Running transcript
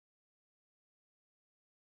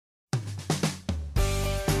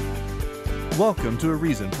Welcome to A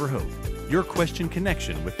Reason for Hope, your question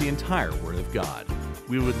connection with the entire Word of God.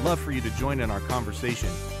 We would love for you to join in our conversation.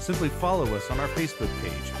 Simply follow us on our Facebook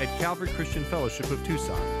page at Calvary Christian Fellowship of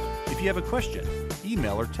Tucson. If you have a question,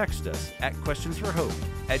 email or text us at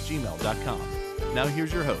questionsforhope@gmail.com. Now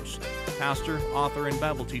here's your host, pastor, author, and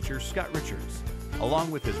Bible teacher Scott Richards,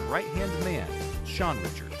 along with his right-hand man, Sean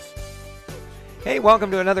Richards. Hey, welcome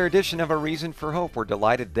to another edition of A Reason for Hope. We're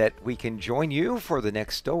delighted that we can join you for the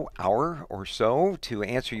next hour or so to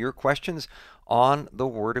answer your questions on the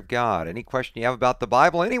Word of God. Any question you have about the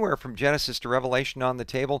Bible, anywhere from Genesis to Revelation on the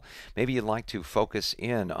table, maybe you'd like to focus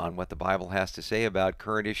in on what the Bible has to say about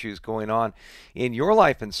current issues going on in your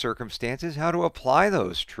life and circumstances, how to apply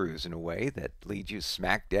those truths in a way that leads you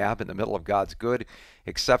smack dab in the middle of God's good,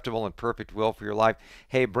 acceptable, and perfect will for your life.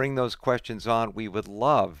 Hey, bring those questions on. We would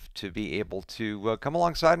love to be able to come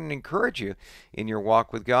alongside and encourage you in your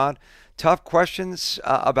walk with God. Tough questions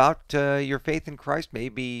about your faith in Christ may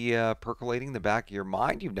be percolating the back of your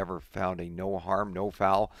mind. You've never found a no harm, no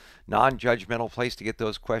foul, non-judgmental place to get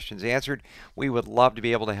those questions answered. We would love to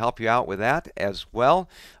be able to help you out with that as well.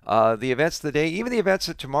 The events of the day, even the events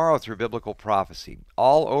of tomorrow through biblical prophecy,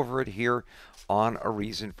 all over it here on A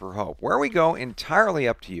Reason for Hope. Where we go, entirely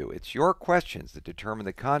up to you. It's your questions that determine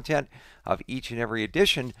the content of each and every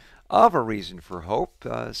edition of A Reason for Hope.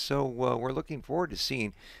 So we're looking forward to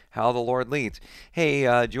seeing how the Lord leads.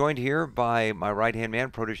 Hey, joined here by my right-hand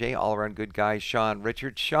man, protege, all-around good guy, Sean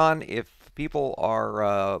Richards. Sean, if people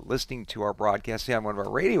are listening to our broadcast on one of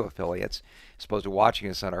our radio affiliates, as opposed to watching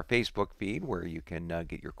us on our Facebook feed, where you can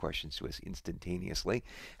get your questions to us instantaneously,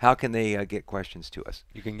 how can they get questions to us?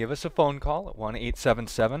 You can give us a phone call at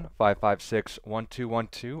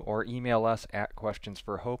 1-877-556-1212 or email us at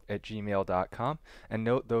questionsforhope@gmail.com. And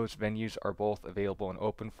note those venues are both available and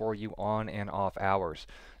open for you on and off hours.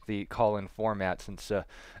 The call-in format, since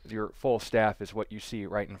your full staff is what you see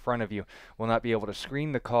right in front of you, will not be able to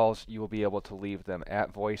screen the calls. You will be able to leave them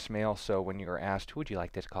at voicemail. So when you're asked, who would you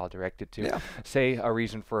like this call directed to? Say A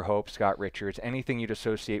Reason for Hope, Scott Richards, anything you'd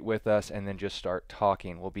associate with us, and then just start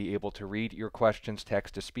talking. We'll be able to read your questions,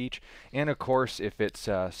 text to speech, and of course, if it's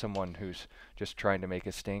someone who's just trying to make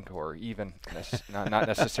a stink, or even not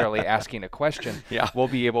necessarily asking a question, we'll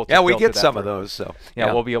be able to we get some through. of those. So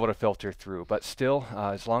we'll be able to filter through. But still,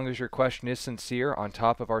 as long as your question is sincere, on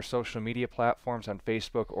top of our social media platforms on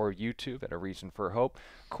Facebook or YouTube at A Reason for Hope,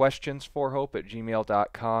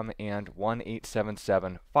 questionsforhope@gmail.com and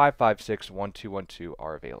 1-877-556-1212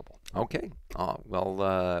 are available. Okay.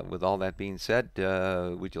 Well, with all that being said,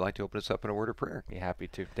 would you like to open us up in a word of prayer? Be happy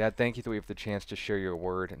to. Dad, thank you that we have the chance to share your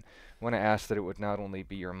word, and I want to ask that it would not only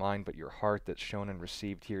be your mind but your heart that's shown and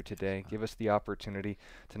received here today. Give us the opportunity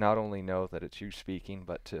to not only know that it's you speaking,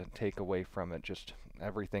 but to take away from it just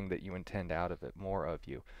everything that you intend out of it, more of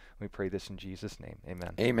you. We pray this in Jesus' name.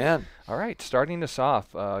 Amen. Amen. All right, starting us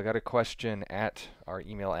off, I got a question at our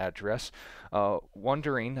email address,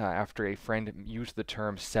 wondering, after a friend used the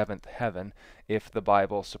term seventh heaven, if the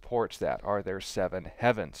Bible supports that. Are there seven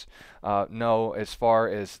heavens? No, as far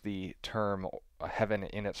as the term heaven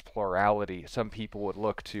in its plurality, some people would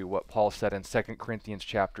look to what Paul said in 2 Corinthians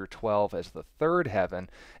chapter 12 as the third heaven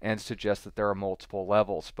and suggest that there are multiple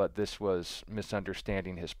levels, but this was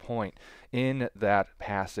misunderstanding his point. In that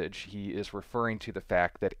passage, he is referring to the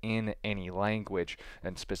fact that in any language,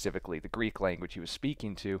 and specifically the Greek language he was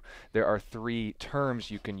speaking to, there are three terms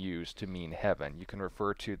you can use to mean heaven. You can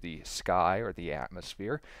refer to the sky or the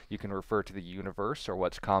atmosphere, you can refer to the universe, or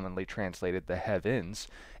what's commonly translated the heavens,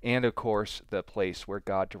 and of course the place where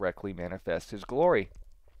God directly manifests his glory.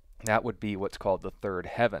 That would be what's called the third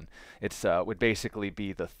heaven. It would basically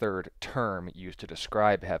be the third term used to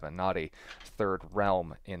describe heaven, not a third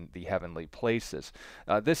realm in the heavenly places.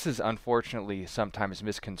 This is unfortunately sometimes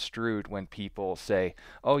misconstrued when people say,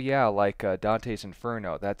 oh yeah, like Dante's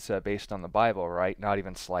Inferno, that's based on the Bible, right? Not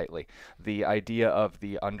even slightly. The idea of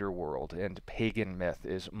the underworld and pagan myth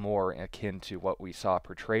is more akin to what we saw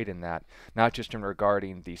portrayed in that, not just in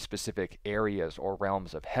regarding the specific areas or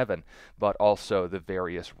realms of heaven, but also the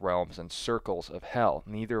various realms and circles of hell.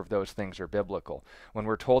 Neither of those things are biblical. When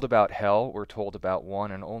we're told about hell, we're told about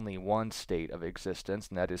one and only one state of existence,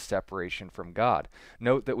 and that is separation from God.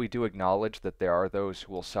 Note that we do acknowledge that there are those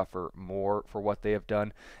who will suffer more for what they have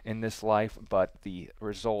done in this life, but the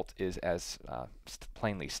result is, as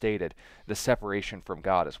plainly stated, the separation from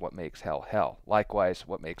God is what makes hell hell. Likewise,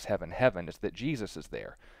 what makes heaven heaven is that Jesus is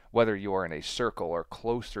there. Whether you are in a circle or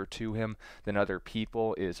closer to him than other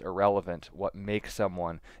people is irrelevant. What makes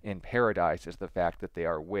someone in paradise is the fact that they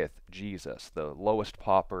are with Jesus, the lowest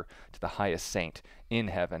pauper to the highest saint in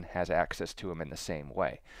heaven has access to him in the same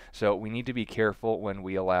way. So we need to be careful when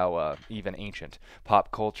we allow even ancient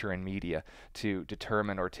pop culture and media to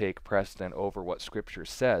determine or take precedent over what Scripture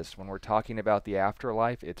says. When we're talking about the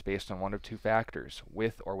afterlife, it's based on one of two factors,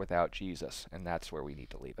 with or without Jesus, and that's where we need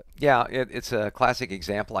to leave it. Yeah, it's a classic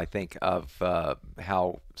example, I think, of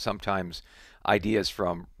how sometimes ideas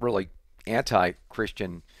from really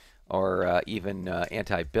anti-Christian or even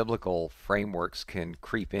anti-biblical frameworks can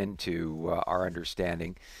creep into our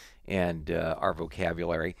understanding and our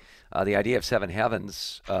vocabulary. The idea of seven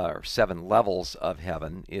heavens, or seven levels of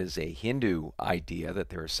heaven, is a Hindu idea that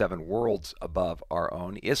there are seven worlds above our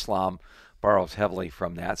own. Islam borrows heavily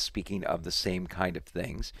from that, speaking of the same kind of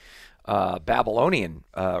things. Babylonian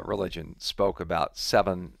religion spoke about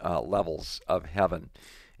seven levels of heaven.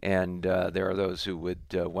 And there are those who would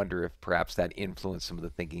wonder if perhaps that influenced some of the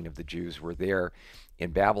thinking of the Jews were there in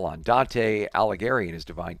Babylon. Dante Alighieri in his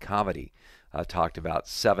Divine Comedy talked about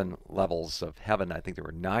seven levels of heaven. I think there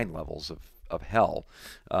were 9 levels of hell.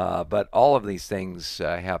 But all of these things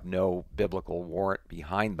have no biblical warrant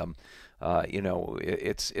behind them.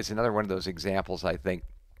 It's another one of those examples, I think,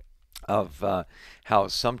 of how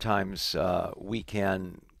sometimes we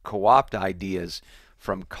can co-opt ideas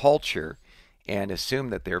from culture and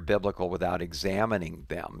assume that they're biblical without examining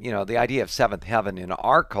them. The idea of seventh heaven in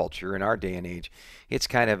our culture, in our day and age, it's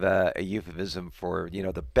kind of a euphemism for,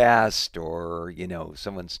 the best, or,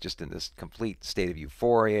 someone's just in this complete state of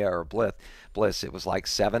euphoria or bliss. It was like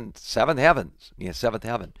seventh heavens, seventh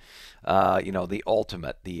heaven, the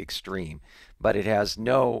ultimate, the extreme. But it has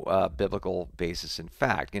no biblical basis in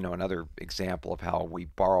fact. Another example of how we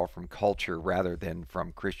borrow from culture rather than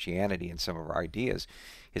from Christianity in some of our ideas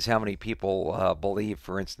is how many people believe,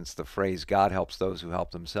 for instance, the phrase, God helps those who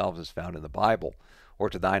help themselves, is found in the Bible, or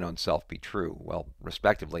to thine own self be true. Well,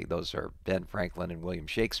 respectively, those are Ben Franklin and William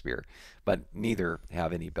Shakespeare, but neither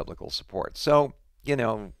have any biblical support. So,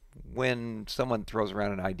 when someone throws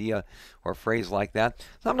around an idea or a phrase like that,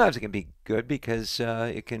 sometimes it can be good because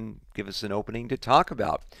it can give us an opening to talk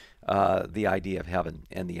about the idea of heaven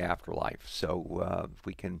and the afterlife. So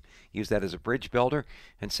we can use that as a bridge builder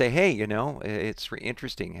and say, hey, it's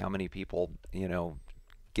interesting how many people,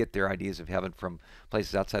 get their ideas of heaven from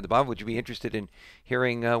places outside the Bible. Would you be interested in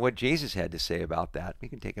hearing what Jesus had to say about that? We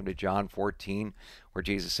can take them to John 14, where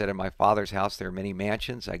Jesus said, in my Father's house there are many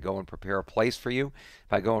mansions. I go and prepare a place for you.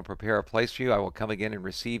 If I go and prepare a place for you, I will come again and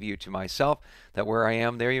receive you to myself, that where I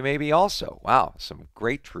am, there you may be also. Wow, some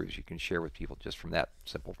great truths you can share with people just from that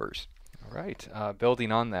simple verse. All right.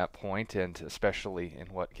 Building on that point, and especially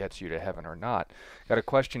in what gets you to heaven or not, got a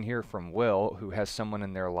question here from Will, who has someone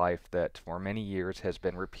in their life that for many years has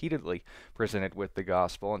been repeatedly presented with the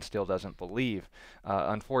gospel and still doesn't believe.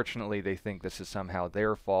 Unfortunately, they think this is somehow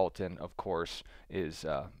their fault, and of course is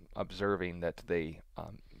observing that they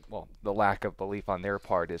the lack of belief on their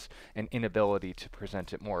part is an inability to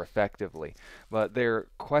present it more effectively. But their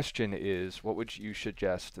question is, what would you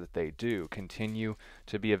suggest that they do? Continue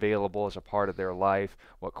to be available as a part of their life?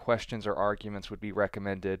 What questions or arguments would be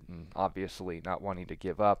recommended? And obviously not wanting to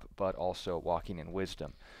give up, but also walking in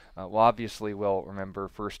wisdom. Obviously, we'll remember,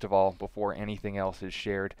 first of all, before anything else is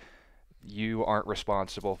shared, you aren't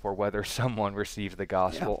responsible for whether someone receives the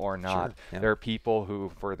gospel or not. Sure, yeah. There are people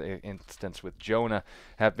who, for the instance with Jonah,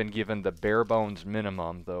 have been given the bare bones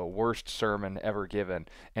minimum, the worst sermon ever given,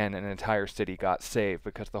 and an entire city got saved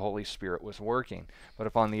because the Holy Spirit was working. But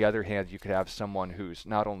if on the other hand you could have someone who's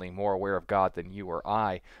not only more aware of God than you or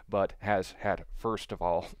I, but has had, first of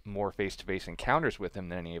all, more face-to-face encounters with him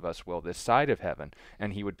than any of us will this side of heaven,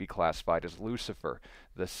 and he would be classified as Lucifer.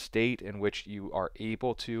 The state in which you are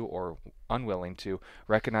able to or unwilling to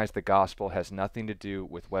recognize the gospel has nothing to do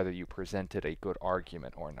with whether you presented a good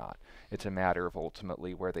argument or not. It's a matter of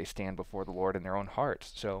ultimately where they stand before the Lord in their own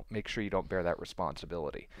hearts. So make sure you don't bear that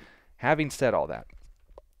responsibility. Having said all that,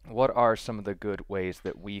 what are some of the good ways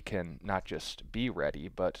that we can not just be ready,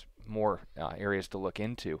 but more areas to look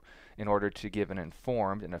into in order to give an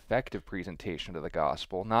informed and effective presentation of the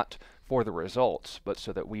gospel, not for the results, but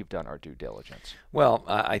so that we've done our due diligence? Well,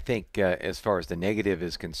 I think as far as the negative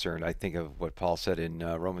is concerned, I think of what Paul said in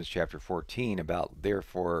Romans chapter 14 about,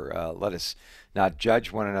 therefore, let us not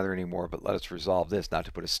judge one another anymore, but let us resolve this, not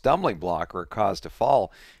to put a stumbling block or a cause to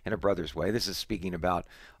fall in a brother's way. This is speaking about,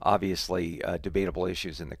 obviously, debatable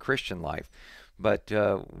issues in the Christian life. But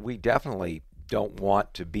we definitely don't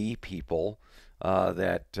want to be people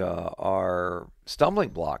that are stumbling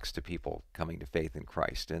blocks to people coming to faith in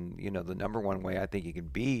Christ. And, the number one way I think you can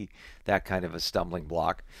be that kind of a stumbling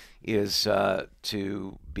block is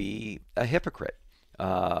to be a hypocrite.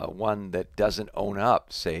 one that doesn't own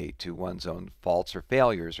up, say, to one's own faults or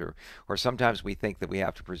failures, or sometimes we think that we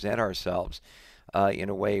have to present ourselves in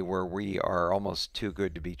a way where we are almost too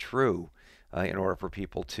good to be true in order for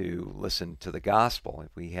people to listen to the gospel.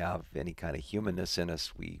 If we have any kind of humanness in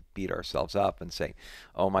us, we beat ourselves up and say,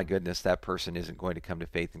 oh my goodness, that person isn't going to come to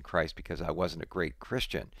faith in Christ because I wasn't a great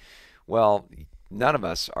Christian. Well, none of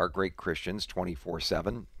us are great Christians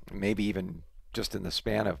 24/7, maybe even just in the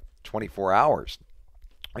span of 24 hours.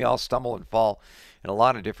 We all stumble and fall in a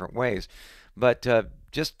lot of different ways. But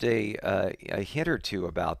just a hint or two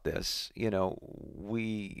about this, you're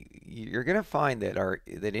going to find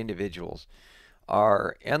that individuals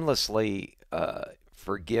are endlessly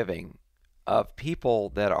forgiving of people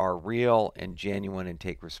that are real and genuine and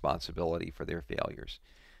take responsibility for their failures.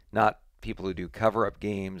 Not people who do cover-up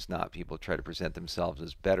games, not people who try to present themselves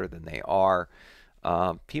as better than they are.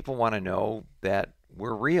 People want to know that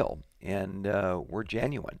we're real and we're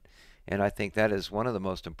genuine. And I think that is one of the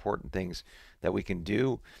most important things that we can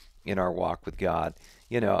do in our walk with God.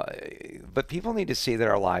 But people need to see that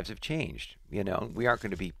our lives have changed. We aren't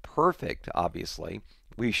going to be perfect, obviously.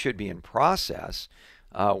 We should be in process.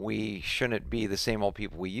 We shouldn't be the same old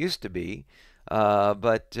people we used to be.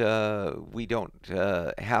 But we don't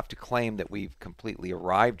have to claim that we've completely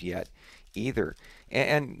arrived yet either.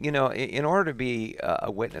 And in order to be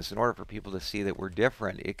a witness, in order for people to see that we're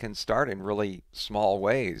different, it can start in really small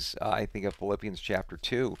ways. I think of Philippians chapter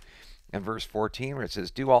 2 and verse 14, where it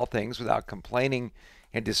says, do all things without complaining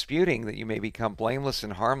and disputing, that you may become blameless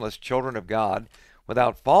and harmless children of God,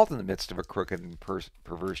 without fault in the midst of a crooked and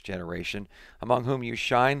perverse generation, among whom you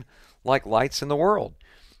shine like lights in the world.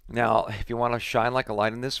 Now, if you want to shine like a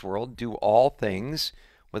light in this world, do all things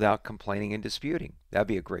without complaining and disputing. That'd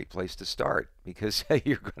be a great place to start, because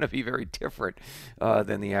you're going to be very different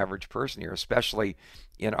than the average person here, especially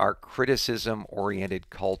in our criticism-oriented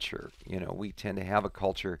culture. We tend to have a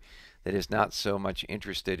culture that is not so much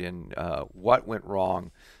interested in what went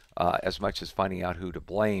wrong as much as finding out who to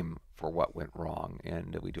blame for what went wrong.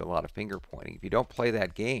 And we do a lot of finger pointing. If you don't play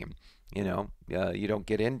that game, you don't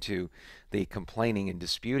get into the complaining and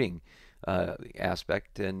disputing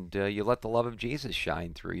aspect, and you let the love of Jesus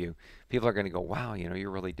shine through you, people are going to go, wow,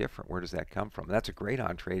 you're really different. Where does that come from? And that's a great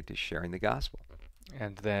entree to sharing the gospel.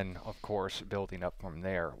 And then, of course, building up from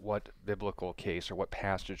there, what biblical case or what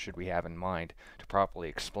passage should we have in mind to properly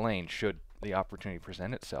explain, should the opportunity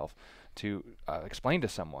present itself, to explain to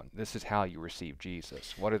someone, this is how you receive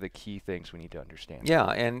Jesus? What are the key things we need to understand? Yeah,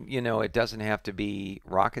 and it doesn't have to be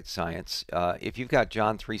rocket science. If you've got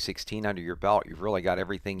John 3:16 under your belt, you've really got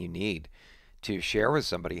everything you need to share with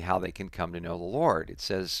somebody how they can come to know the Lord. It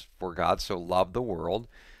says, for God so loved the world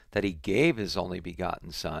that he gave his only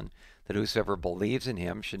begotten Son, that whosoever believes in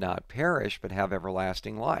him should not perish but have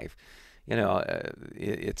everlasting life.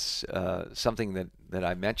 It's something that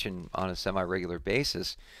I mention on a semi-regular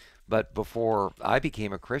basis. But before I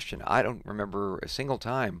became a Christian, I don't remember a single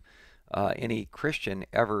time any Christian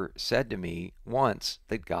ever said to me once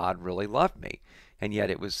that God really loved me. And yet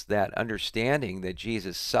it was that understanding that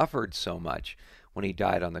Jesus suffered so much when he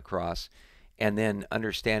died on the cross, and then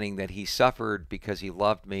understanding that he suffered because he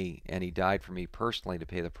loved me and he died for me personally to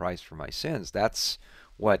pay the price for my sins. That's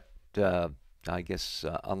what I guess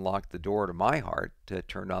unlocked the door to my heart,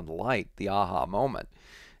 turned on the light, the aha moment.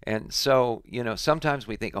 And so, sometimes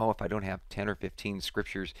we think, if I don't have 10 or 15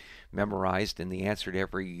 scriptures memorized and the answer to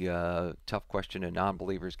every tough question a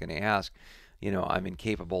non-believer is going to ask, I'm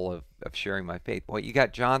incapable of sharing my faith. Well, you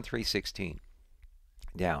got John 3:16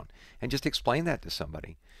 down, and just explain that to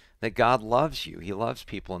somebody, that God loves you. He loves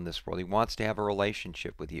people in this world. He wants to have a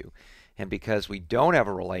relationship with you. And because we don't have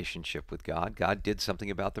a relationship with God, God did something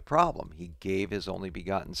about the problem. He gave his only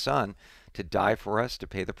begotten Son to die for us, to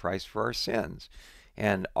pay the price for our sins.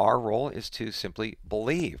 And our role is to simply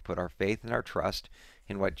believe, put our faith and our trust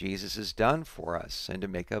in what Jesus has done for us, and to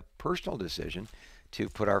make a personal decision to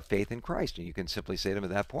put our faith in Christ. And you can simply say to them at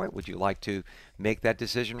that point, would you like to make that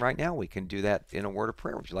decision right now? We can do that in a word of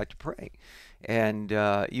prayer. Would you like to pray? And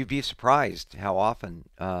you'd be surprised how often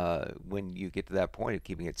when you get to that point of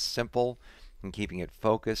keeping it simple and keeping it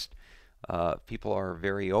focused, people are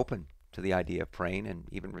very open to the idea of praying and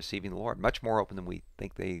even receiving the Lord, much more open than we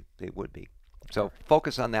think they would be. So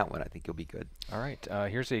focus on that one. I think you'll be good. All right.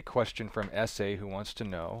 Here's a question from S.A. who wants to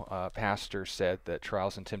know. Pastor said that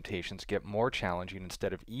trials and temptations get more challenging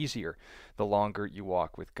instead of easier the longer you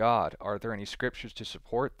walk with God. Are there any scriptures to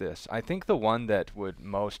support this? I think the one that would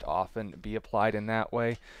most often be applied in that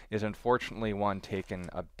way is unfortunately one taken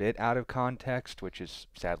a bit out of context, which is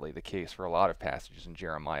sadly the case for a lot of passages in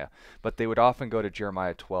Jeremiah. But they would often go to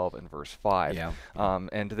Jeremiah 12 and verse 5. Yeah.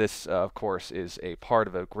 And this, of course, is a part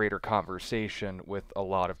of a greater conversation with a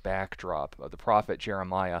lot of backdrop. The prophet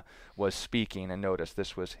Jeremiah was speaking, and notice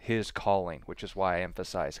this was his calling, which is why I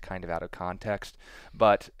emphasize kind of out of context.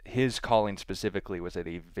 But his calling specifically was at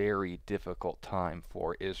a very difficult time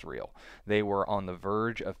for Israel. They were on the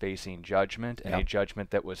verge of facing judgment, and a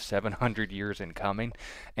judgment that was 700 years in coming,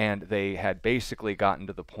 and they had basically gotten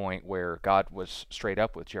to the point where God was straight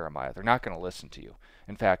up with Jeremiah. They're not going to listen to you.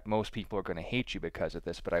 In fact, most people are going to hate you because of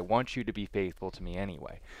this, but I want you to be faithful to me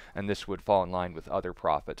anyway. And this would fall in line with other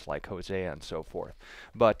prophets like Hosea and so forth.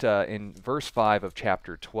 But in verse 5 of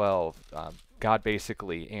chapter 12, God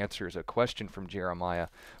basically answers a question from Jeremiah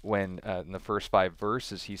when in the first 5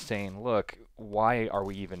 verses he's saying, look, why are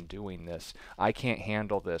we even doing this? I can't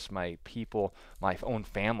handle this. My people, my own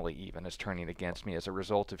family even, is turning against me as a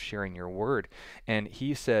result of sharing your word. And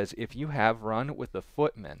he says, if you have run with the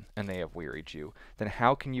footmen and they have wearied you, then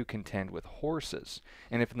how can you contend with horses?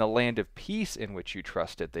 And if in the land of peace in which you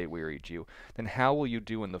trusted they wearied you, then how will you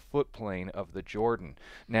do in the footplain of the Jordan?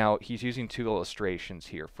 Now, he's using 2 illustrations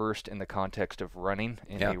here. First, in the context of running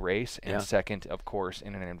in a race, and second, of course,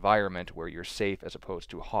 in an environment where you're safe as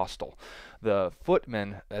opposed to hostile. The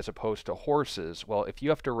footmen as opposed to horses, well, if you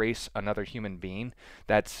have to race another human being,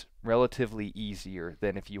 that's relatively easier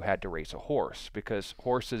than if you had to race a horse, because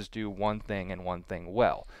horses do one thing and one thing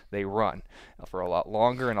well. They run for a lot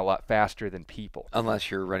longer and a lot faster than people.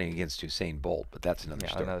 Unless you're running against Usain Bolt, but that's another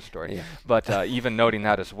story. Another story. Yeah. But even noting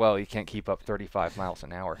that as well, you can't keep up 35 miles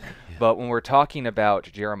an hour. But when we're talking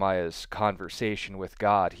about Jeremiah's conversation with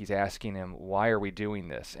God, he's asking him, why are we doing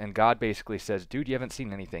this? And God basically says, dude, you haven't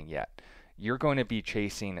seen anything yet. You're going to be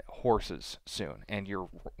chasing horses soon, and you're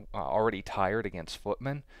already tired against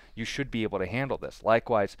footmen. You should be able to handle this.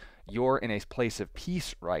 Likewise, you're in a place of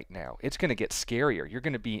peace right now. It's going to get scarier. You're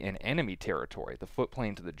going to be in enemy territory, the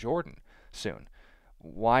footplain to the Jordan soon.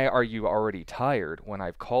 Why are you already tired when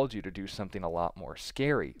I've called you to do something a lot more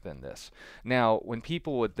scary than this? Now, when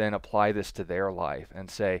people would then apply this to their life and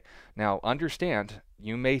say, now understand,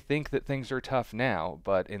 you may think that things are tough now,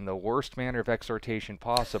 but in the worst manner of exhortation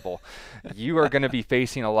possible, you are going to be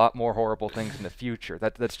facing a lot more horrible things in the future.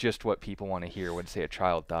 That's just what people want to hear when, say, a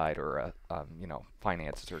child died or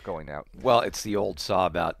finances are going out. Well, it's the old saw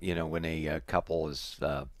about, when a couple is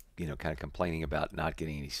kind of complaining about not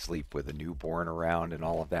getting any sleep with a newborn around and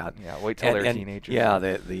all of that. Yeah, wait till they're teenagers. Yeah,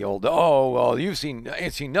 the old, well, ain't seen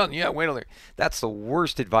nothing yet. Wait till they're. That's the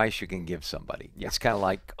worst advice you can give somebody. Yeah. It's kind of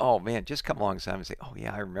like, oh man, just come alongside and say, oh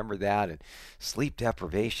yeah, I remember that. And sleep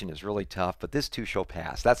deprivation is really tough, but this too shall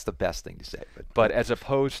pass. That's the best thing to say. But as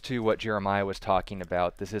opposed to what Jeremiah was talking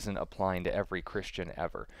about, this isn't applying to every Christian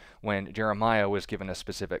ever. When Jeremiah was given a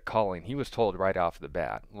specific calling, he was told right off the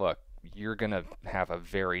bat, look, you're going to have a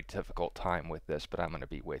very difficult time with this, but I'm going to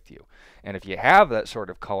be with you. And if you have that sort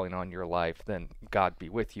of calling on your life, then God be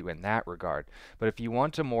with you in that regard. But if you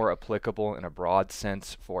want a more applicable in a broad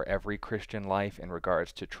sense for every Christian life in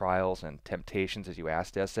regards to trials and temptations, as you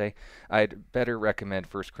asked, S.A., I'd better recommend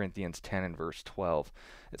 1 Corinthians 10 and verse 12.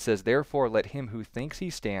 It says, therefore let him who thinks he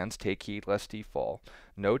stands take heed lest he fall.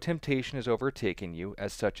 No temptation has overtaken you,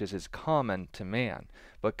 as such as is common to man.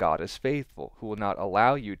 But God is faithful, who will not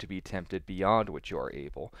allow you to be tempted beyond what you are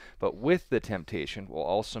able, but with the temptation will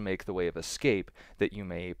also make the way of escape, that you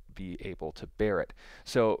may be able to bear it.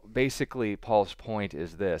 So basically, Paul's point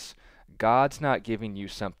is this: God's not giving you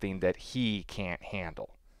something that he can't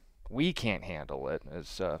handle. We can't handle it,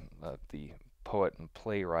 as the poet and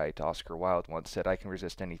playwright Oscar Wilde once said, I can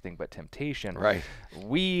resist anything but temptation. Right.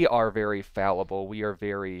 We are very fallible. We are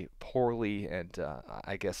very poorly and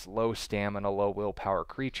low stamina, low willpower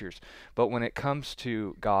creatures. But when it comes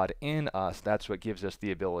to God in us, that's what gives us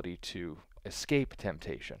the ability to escape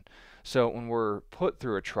temptation. So when we're put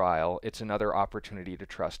through a trial, it's another opportunity to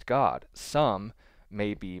trust God. Some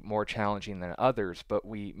may be more challenging than others, but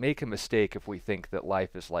we make a mistake if we think that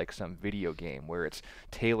life is like some video game where it's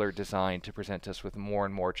tailored designed to present us with more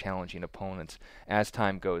and more challenging opponents as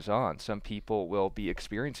time goes on. Some people will be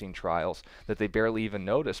experiencing trials that they barely even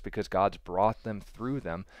notice because God's brought them through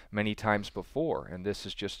them many times before, and this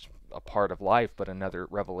is just a part of life, but another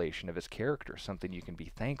revelation of his character, something you can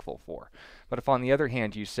be thankful for. But if on the other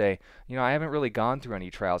hand you say, I haven't really gone through any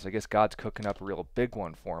trials, I guess God's cooking up a real big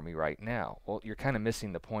one for me right now. Well, you're kind of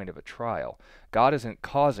missing the point of a trial. God isn't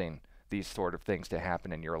causing these sort of things to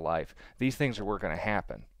happen in your life. These things are going to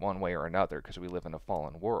happen one way or another because we live in a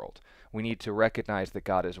fallen world. We need to recognize that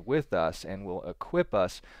God is with us and will equip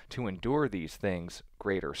us to endure these things,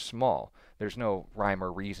 great or small. There's no rhyme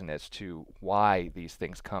or reason as to why these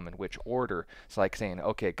things come in which order. It's like saying,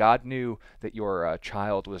 okay, God knew that your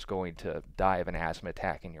child was going to die of an asthma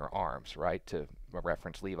attack in your arms, right? To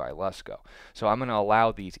reference Levi Lusko. So I'm going to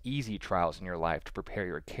allow these easy trials in your life to prepare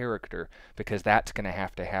your character because that's going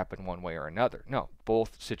to happen one way or another. No,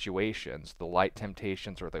 both situations, the light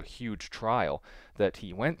temptations or the huge trial that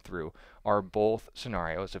he went through, are both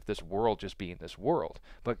scenarios of this world just being this world.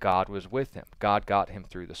 But God was with him. God got him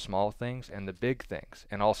through the small things and the big things.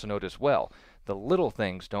 And also note as well, the little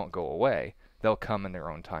things don't go away. They'll come in their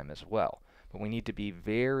own time as well. But we need to be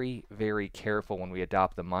very, very careful when we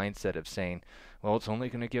adopt the mindset of saying, well, it's only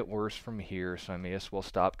going to get worse from here, so I may as well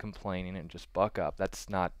stop complaining and just buck up. That's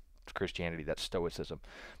not Christianity, that's Stoicism.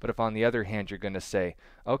 But if on the other hand you're going to say,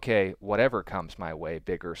 okay, whatever comes my way,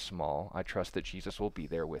 big or small, I trust that Jesus will be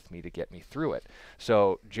there with me to get me through it.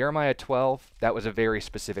 So Jeremiah 12, that was a very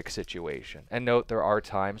specific situation. And note, there are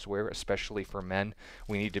times where, especially for men,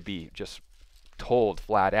 we need to be just told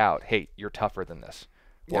flat out, hey, you're tougher than this.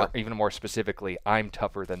 Or even more specifically, I'm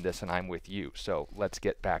tougher than this and I'm with you. So let's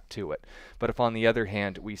get back to it. But if on the other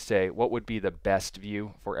hand we say, what would be the best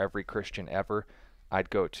view for every Christian ever? I'd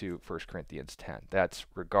go to 1 Corinthians 10. That's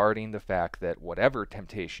regarding the fact that whatever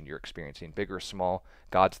temptation you're experiencing, big or small,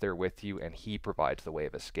 God's there with you and he provides the way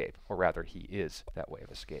of escape. Or rather, he is that way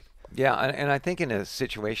of escape. Yeah, and I think in a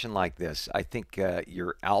situation like this, I think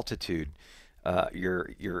your altitude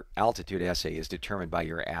essay is determined by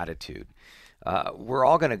your attitude. We're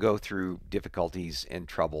all going to go through difficulties and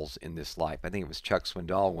troubles in this life. I think it was Chuck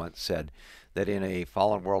Swindoll once said that in a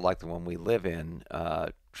fallen world like the one we live in,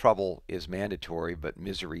 trouble is mandatory, but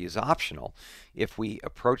misery is optional if we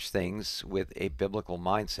approach things with a biblical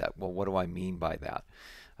mindset. Well, what do I mean by that?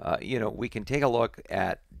 We can take a look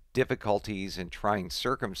at difficulties and trying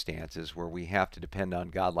circumstances where we have to depend on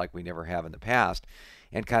God like we never have in the past,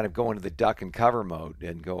 and kind of go into the duck and cover mode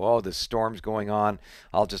and go, oh, the storm's going on.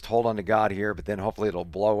 I'll just hold on to God here, but then hopefully it'll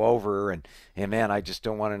blow over. And man, I just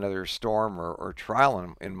don't want another storm or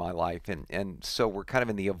trial in my life. And so we're kind of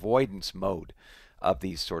in the avoidance mode of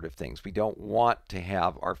these sort of things. We don't want to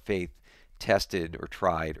have our faith tested or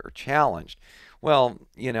tried or challenged. Well,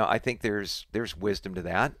 I think there's wisdom to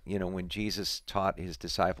that. When Jesus taught his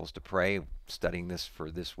disciples to pray, studying this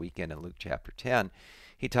for this weekend in Luke chapter 10,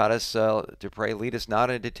 he taught us to pray, lead us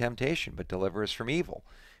not into temptation, but deliver us from evil.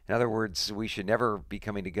 In other words, we should never be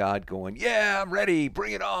coming to God going, yeah, I'm ready,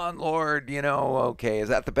 bring it on, Lord, okay, is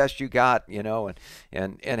that the best you got, and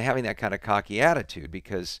having that kind of cocky attitude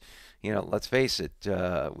because, let's face it,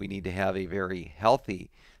 we need to have a very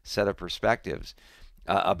healthy set of perspectives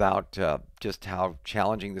about just how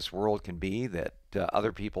challenging this world can be, that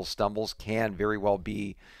other people's stumbles can very well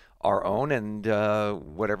be our own, and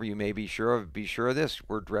whatever you may be sure of this,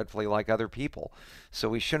 we're dreadfully like other people. So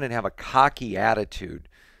we shouldn't have a cocky attitude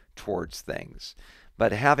towards things.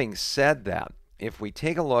 But having said that, if we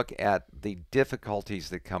take a look at the difficulties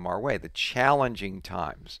that come our way, the challenging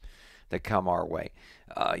times that come our way,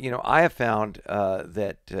 I have found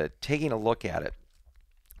that taking a look at it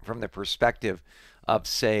from the perspective of,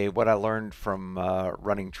 say, what I learned from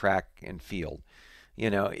running track and field,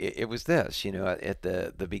 it was this, at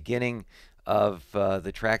the beginning of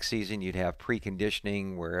the track season, you'd have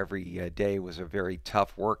preconditioning where every day was a very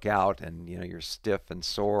tough workout and, you're stiff and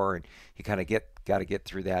sore and you kind of got to get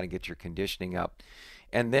through that and get your conditioning up.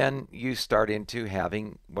 And then you start into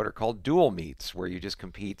having what are called dual meets where you just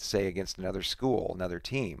compete, say, against another school, another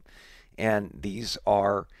team. And these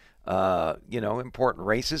are important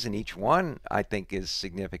races, and each one I think is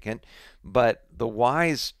significant. But the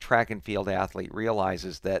wise track and field athlete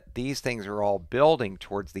realizes that these things are all building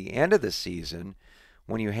towards the end of the season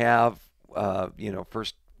when you have,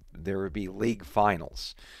 first there would be league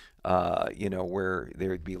finals, where there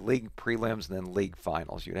would be league prelims and then league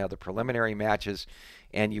finals. You'd have the preliminary matches,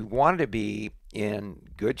 and you wanted to be in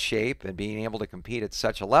good shape and being able to compete at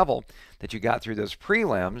such a level that you got through those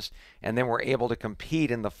prelims and then were able to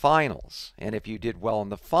compete in the finals. And if you did well in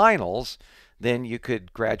the finals, then you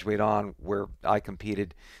could graduate on where I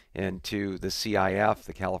competed into the CIF,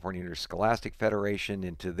 the California Interscholastic Federation,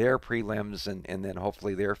 into their prelims and then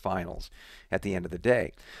hopefully their finals at the end of the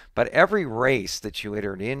day. But every race that you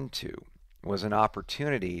entered into was an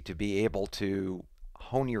opportunity to be able to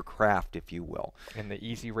hone your craft, if you will. And the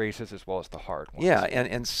easy races as well as the hard ones. Yeah,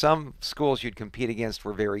 and some schools you'd compete against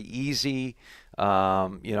were very easy. I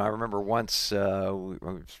remember once I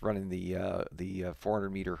was running the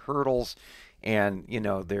 400-meter hurdles, and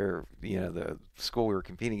the school we were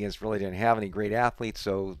competing against really didn't have any great athletes,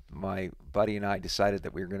 so my buddy and I decided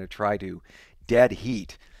that we were going to try to dead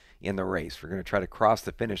heat in the race. We're going to try to cross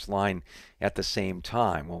the finish line at the same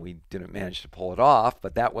time. Well, we didn't manage to pull it off,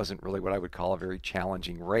 but that wasn't really what I would call a very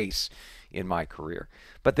challenging race in my career.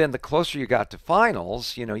 But then the closer you got to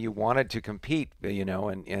finals, you wanted to compete,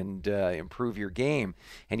 and improve your game.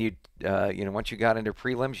 And once you got into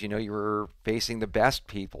prelims, you were facing the best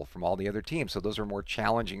people from all the other teams. So those are more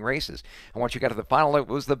challenging races. And once you got to the final, it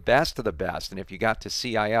was the best of the best. And if you got to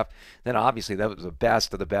CIF, then obviously that was the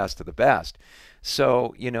best of the best of the best.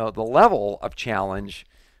 So, the level of challenge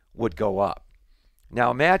would go up. Now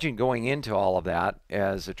imagine going into all of that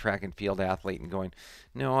as a track and field athlete and going,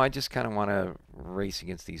 no, I just kind of want to race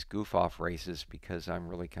against these goof-off races because I'm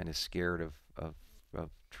really kind of scared of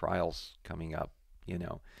trials coming up,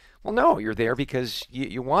 Well, no, you're there because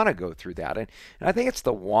you want to go through that. And I think it's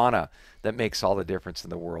the wanna that makes all the difference in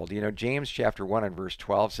the world. James chapter 1 and verse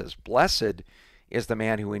 12 says, "Blessed is the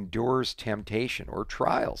man who endures temptation or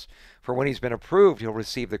trials. For when he's been approved, he'll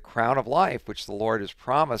receive the crown of life, which the Lord has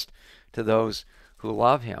promised to those who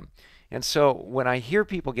love him." And so when I hear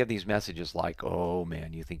people give these messages like, "Oh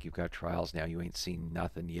man, you think you've got trials now, you ain't seen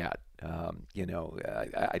nothing yet."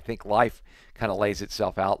 I think life kind of lays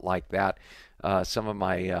itself out like that. Some of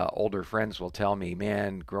my older friends will tell me,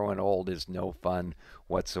 "Man, growing old is no fun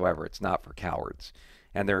whatsoever. It's not for cowards."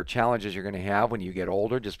 And there are challenges you're going to have when you get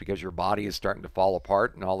older just because your body is starting to fall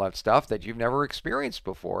apart and all that stuff that you've never experienced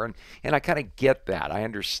before. And I kind of get that. I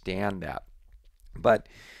understand that. But,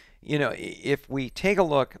 if we take a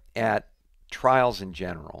look at trials in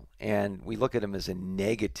general and we look at them as a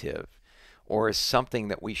negative or as something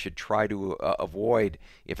that we should try to avoid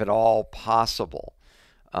if at all possible,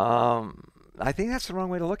 I think that's the wrong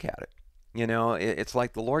way to look at it. It's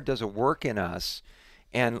like the Lord does a work in us.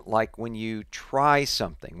 And like when you try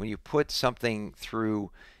something, when you put something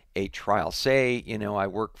through a trial, say, I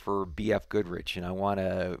work for BF Goodrich and I want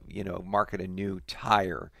to, market a new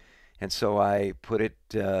tire. And so I put it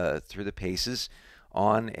through the paces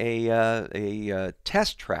on a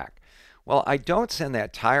test track. Well, I don't send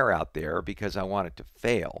that tire out there because I want it to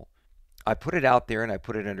fail. I put it out there and I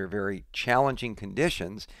put it under very challenging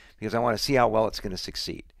conditions because I want to see how well it's going to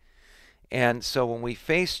succeed. And so when we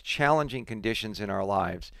face challenging conditions in our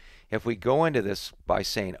lives, if we go into this by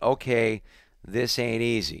saying, okay, this ain't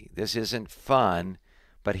easy, this isn't fun,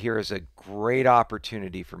 but here is a great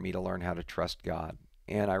opportunity for me to learn how to trust God.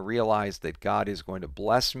 And I realize that God is going to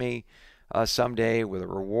bless me someday with a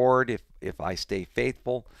reward if I stay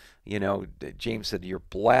faithful. James said, you're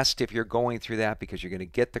blessed if you're going through that because you're going to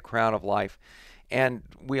get the crown of life. And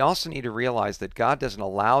we also need to realize that God doesn't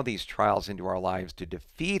allow these trials into our lives to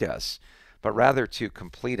defeat us, but rather to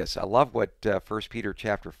complete us. I love what 1 Peter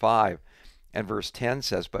chapter 5 and verse 10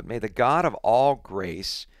 says, "But may the God of all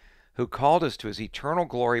grace, who called us to his eternal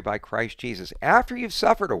glory by Christ Jesus, after you've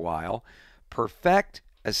suffered a while, perfect,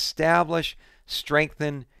 establish,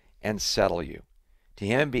 strengthen, and settle you. To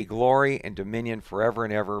him be glory and dominion forever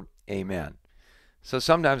and ever. Amen." So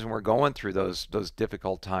sometimes when we're going through those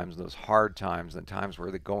difficult times, those hard times, and times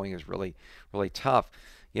where the going is really, really tough,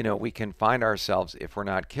 we can find ourselves, if we're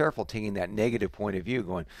not careful, taking that negative point of view,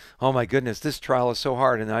 going, "Oh my goodness, this trial is so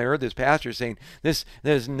hard, and I heard this pastor saying there's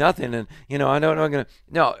nothing, and I don't know I'm gonna."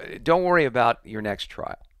 No, don't worry about your next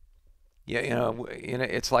trial.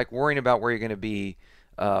 It's like worrying about where you're going to be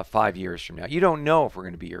 5 years from now. You don't know if we're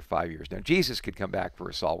going to be here 5 years now. Jesus could come back for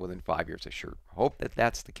us all within 5 years. I sure hope that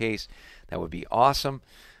that's the case. That would be awesome.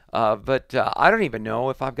 But I don't even know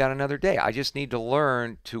if I've got another day. I just need to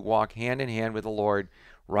learn to walk hand in hand with the Lord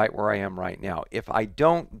right where I am right now. If I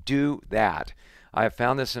don't do that, I have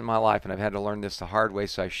found this in my life, and I've had to learn this the hard way,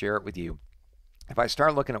 so I share it with you. If I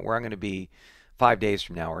start looking at where I'm going to be 5 days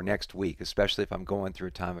from now or next week, especially if I'm going through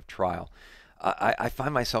a time of trial, I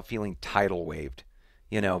find myself feeling tidal waved,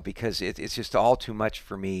 because it's just all too much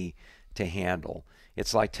for me to handle.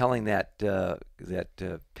 It's like telling that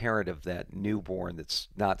parent of that newborn that's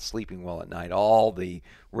not sleeping well at night all the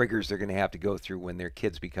rigors they're going to have to go through when their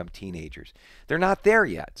kids become teenagers. They're not there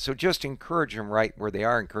yet, so just encourage them right where they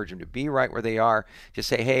are. Encourage them to be right where they are. Just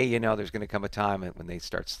say, hey, there's going to come a time when they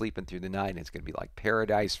start sleeping through the night, and it's going to be like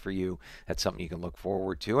paradise for you. That's something you can look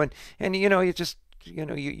forward to, and you just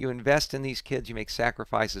you invest in these kids, you make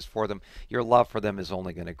sacrifices for them, your love for them is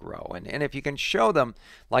only going to grow. And if you can show them,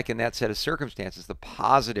 like in that set of circumstances, the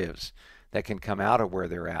positives that can come out of where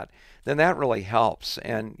they're at, then that really helps.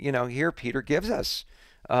 And, here Peter gives us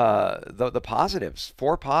the positives,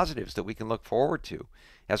 4 positives that we can look forward to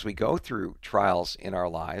as we go through trials in our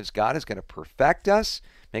lives. God is going to perfect us,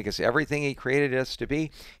 make us everything he created us to be.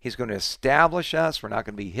 He's going to establish us. We're not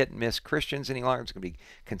going to be hit and miss Christians any longer. It's going to be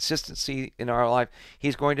consistency in our life.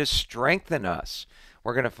 He's going to strengthen us.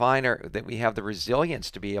 We're going to find that we have the resilience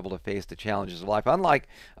to be able to face the challenges of life, unlike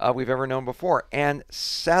we've ever known before, and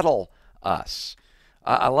settle us.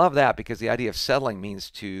 I love that, because the idea of settling means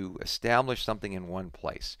to establish something in one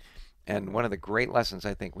place. And one of the great lessons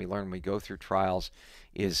I think we learn when we go through trials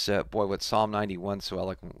is, what Psalm 91 so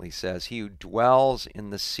eloquently says: he who dwells in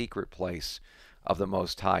the secret place of the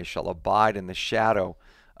Most High shall abide in the shadow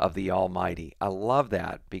of the Almighty. I love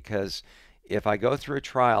that, because if I go through a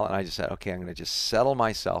trial and I just said, okay, I'm going to just settle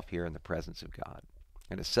myself here in the presence of God,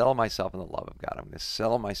 I'm going to settle myself in the love of God, I'm going to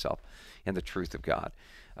settle myself in the truth of God,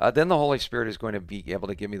 then the Holy Spirit is going to be able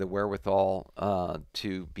to give me the wherewithal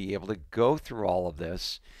to be able to go through all of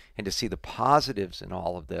this and to see the positives in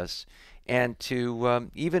all of this, and to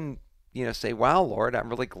even say, wow, Lord, I'm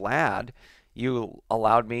really glad you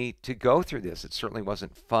allowed me to go through this. It certainly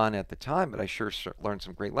wasn't fun at the time, but I sure learned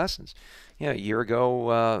some great lessons. A year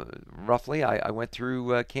ago, roughly, I went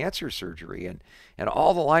through cancer surgery, and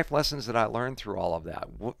all the life lessons that I learned through all of that.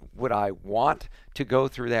 Would I want to go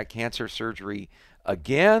through that cancer surgery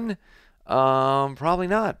again? Probably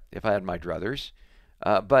not, if I had my druthers.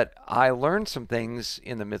 But I learned some things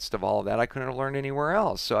in the midst of all of that I couldn't have learned anywhere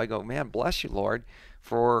else. So I go, man, bless you, Lord,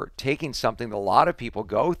 for taking something that a lot of people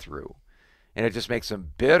go through, and it just makes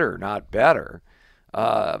them bitter, not better.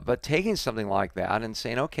 But taking something like that and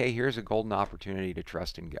saying, okay, here's a golden opportunity to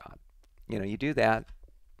trust in God. You do that,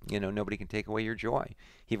 nobody can take away your joy,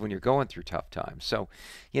 even when you're going through tough times. So,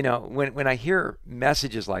 when I hear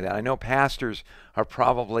messages like that, I know pastors are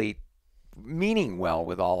probably meaning well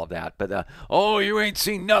with all of that, but oh, you ain't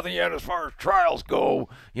seen nothing yet as far as trials go.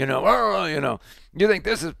 You think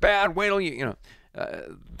this is bad? Wait till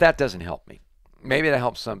that doesn't help me. Maybe that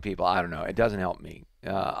helps some people. I don't know. It doesn't help me.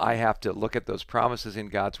 I have to look at those promises in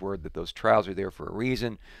God's Word, that those trials are there for a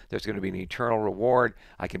reason. There's going to be an eternal reward.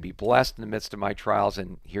 I can be blessed in the midst of my trials,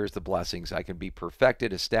 and here's the blessings. I can be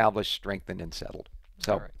perfected, established, strengthened, and settled.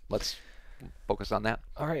 So let's focus on that.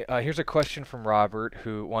 All right. Here's a question from Robert,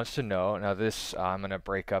 who wants to know. Now, this I'm going to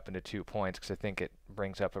break up into 2 points, because I think it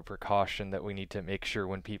brings up a precaution that we need to make sure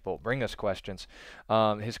when people bring us questions.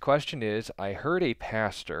 His question is, I heard a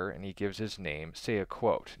pastor, and he gives his name, say a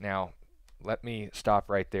quote. Now, let me stop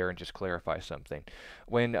right there and just clarify something.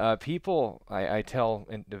 When people, I tell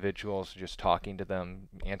individuals, just talking to them,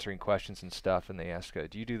 answering questions and stuff, and they ask,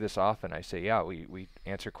 do you do this often? I say, yeah, we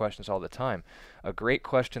answer questions all the time. A great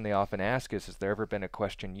question they often ask is there ever been a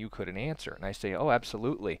question you couldn't answer? And I say, oh,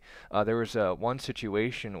 absolutely. There was one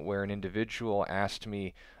situation where an individual asked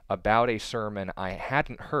me about a sermon I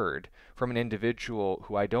hadn't heard from an individual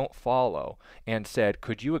who I don't follow, and said,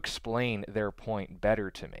 could you explain their point better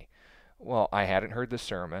to me? Well, I hadn't heard the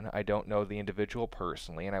sermon, I don't know the individual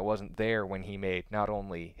personally, and I wasn't there when he made not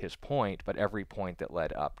only his point, but every point that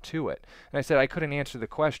led up to it. And I said I couldn't answer the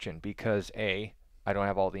question because A, I don't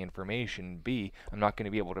have all the information, B, I'm not going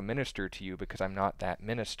to be able to minister to you because I'm not that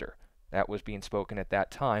minister. That was being spoken at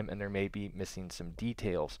that time, and there may be missing some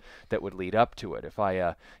details that would lead up to it. If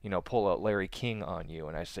I, pull a Larry King on you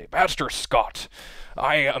and I say, Pastor Scott,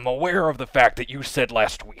 I am aware of the fact that you said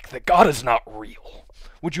last week that God is not real.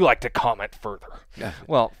 Would you like to comment further? Yeah.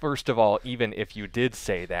 Well, first of all, even if you did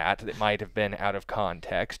say that, it might have been out of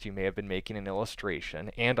context. You may have been making an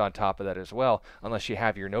illustration. And on top of that as well, unless you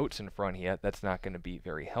have your notes in front of you, that's not going to be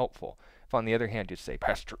very helpful. If on the other hand you say,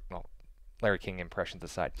 Larry King impressions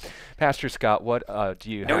aside, Pastor Scott, what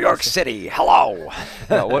do you New York City, hello!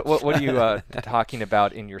 No, what are you talking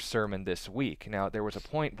about in your sermon this week? Now, there was a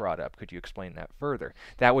point brought up. Could you explain that further?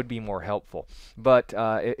 That would be more helpful. But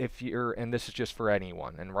if you're, and this is just for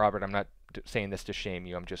anyone, and Robert, I'm not saying this to shame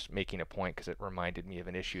you, I'm just making a point because it reminded me of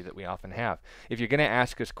an issue that we often have. If you're going to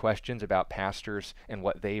ask us questions about pastors and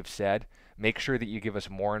what they've said, make sure that you give us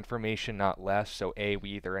more information, not less. So A,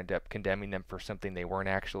 we either end up condemning them for something they weren't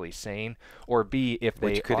actually saying, or B, if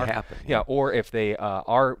they Which could happen. Yeah, or if they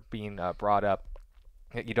are being brought up,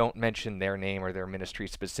 you don't mention their name or their ministry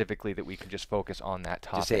specifically, that we can just focus on that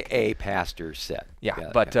topic. Just say a pastor said. Yeah,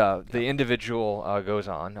 but the individual goes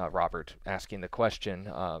on, Robert, asking the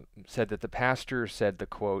question, said that the pastor said the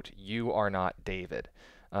quote, "You are not David."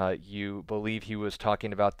 You believe he was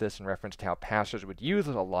talking about this in reference to how pastors would use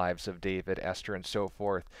the lives of David, Esther, and so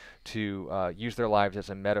forth to use their lives as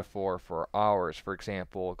a metaphor for ours. For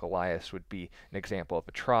example, Goliath would be an example of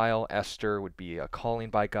a trial. Esther would be a calling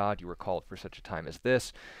by God. You were called for such a time as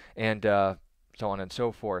this. And so on and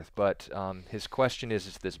so forth. But his question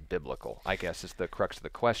is this biblical, I guess, is the crux of the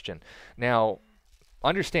question. Now,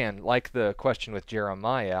 understand, like the question with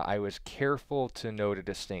Jeremiah, I was careful to note a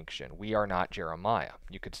distinction. We are not Jeremiah.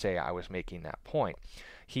 You could say I was making that point.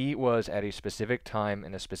 He was at a specific time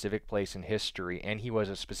in a specific place in history, and he was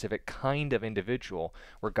a specific kind of individual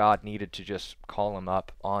where God needed to just call him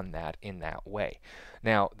up on that in that way.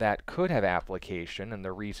 Now, that could have application, and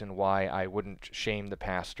the reason why I wouldn't shame the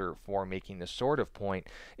pastor for making this sort of point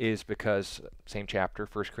is because, same chapter,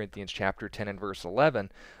 1 Corinthians chapter 10 and verse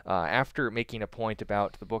 11, after making a point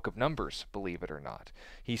about the book of Numbers, believe it or not,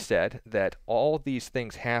 he said that all these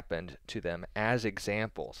things happened to them as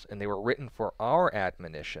examples, and they were written for our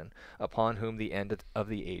admonition, upon whom the end of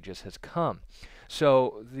the ages has come.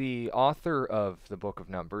 So the author of the book of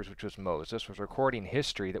Numbers, which was Moses, was recording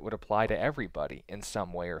history that would apply to everybody in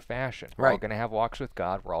some way or fashion. We're all going to have walks with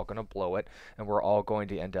God, we're all going to blow it, and we're all going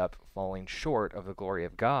to end up falling short of the glory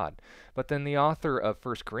of God. But then the author of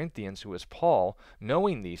 1 Corinthians, who is Paul,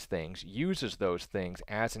 knowing these things, uses those things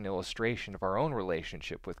as an illustration of our own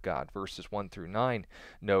relationship with God. Verses 1 through 9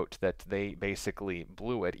 note that they basically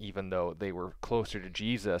blew it, even though they were closer to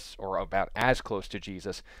Jesus, or about as close to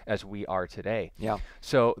Jesus as we are today. Yeah.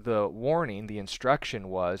 So the warning, the instruction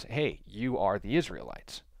was, hey, you are the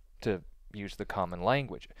Israelites, to use the common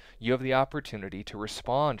language. You have the opportunity to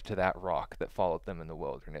respond to that rock that followed them in the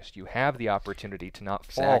wilderness. You have the opportunity to not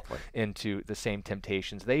fall into the same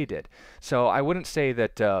temptations they did. So I wouldn't say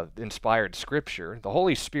that inspired Scripture, the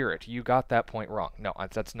Holy Spirit, you got that point wrong. No,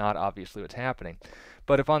 that's not obviously what's happening.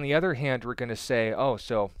 But if on the other hand we're going to say, oh,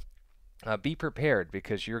 so be prepared,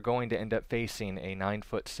 because you're going to end up facing a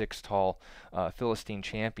 9'6" tall Philistine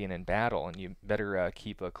champion in battle, and you better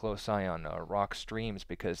keep a close eye on rock streams,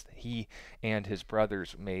 because he and his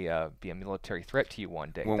brothers may be a military threat to you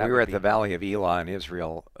one day. When we were at the Valley of Elah in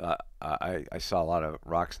Israel, I saw a lot of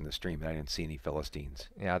rocks in the stream, but I didn't see any Philistines.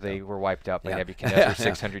 Yeah, they were wiped out by Nebuchadnezzar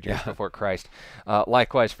 600 years before Christ.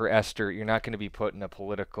 Likewise for Esther, you're not going to be put in a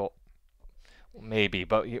political... Maybe,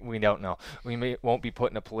 but we don't know. We won't be put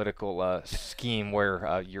in a political scheme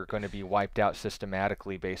where you're going to be wiped out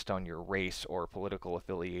systematically based on your race or political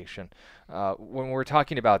affiliation. When we're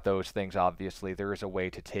talking about those things, obviously, there is a way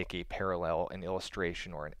to take a parallel, an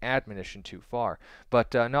illustration, or an admonition too far.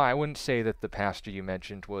 But no, I wouldn't say that the pastor you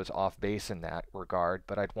mentioned was off base in that regard,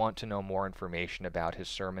 but I'd want to know more information about his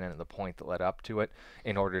sermon and the point that led up to it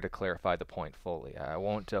in order to clarify the point fully. I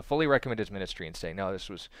won't fully recommend his ministry and say, no, this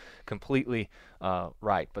was completely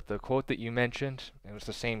right. But the quote that you mentioned, it was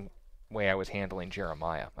the same way I was handling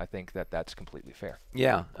Jeremiah. I think that that's completely fair.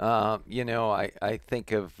 Yeah. I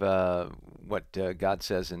think of what God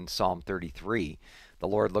says in Psalm 33. The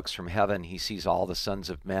Lord looks from heaven. He sees all the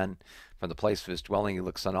sons of men. From the place of his dwelling, he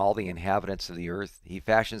looks on all the inhabitants of the earth. He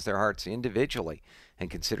fashions their hearts individually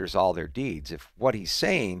and considers all their deeds. If what he's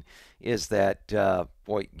saying is that,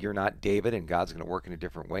 boy, you're not David, and God's going to work in a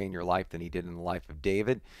different way in your life than he did in the life of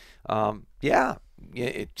David, that's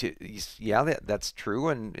true,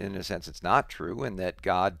 and in a sense it's not true, and that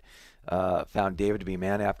God found David to be a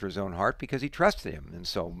man after his own heart because he trusted him. And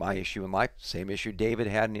so my issue in life, same issue David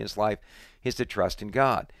had in his life, is to trust in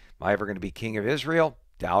God. Am I ever going to be king of Israel?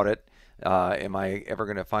 Doubt it. Am I ever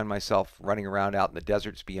going to find myself running around out in the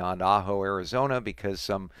deserts beyond Ajo, Arizona, because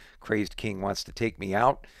some crazed king wants to take me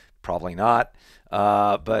out? Probably not.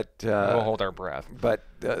 But we'll hold our breath. But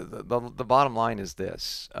the bottom line is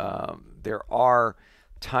this: there are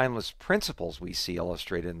timeless principles we see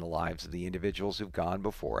illustrated in the lives of the individuals who've gone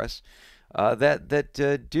before us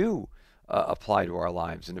that do apply to our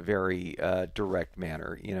lives in a very direct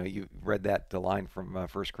manner. You know, you read the line from 1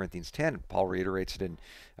 Corinthians 10. Paul reiterates it in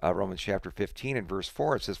Romans chapter 15 and verse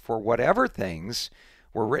 4. It says, "For whatever things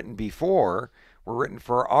were written before were written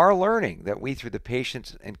for our learning, that we through the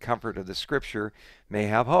patience and comfort of the Scripture may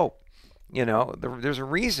have hope." You know, there's a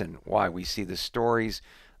reason why we see the stories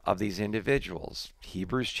of these individuals.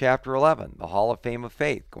 Hebrews chapter 11, the Hall of Fame of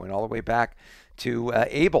Faith, going all the way back to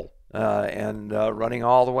Abel and running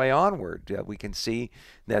all the way onward. We can see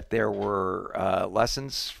that there were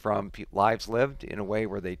lessons from lives lived in a way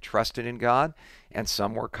where they trusted in God, and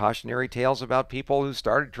some were cautionary tales about people who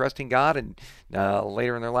started trusting God and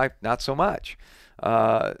later in their life not so much.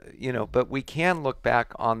 But we can look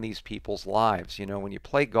back on these people's lives. You know, when you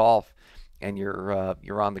play golf and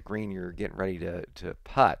you're on the green, you're getting ready to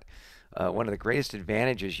putt. One of the greatest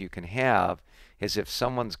advantages you can have as if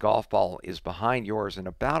someone's golf ball is behind yours and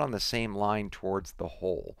about on the same line towards the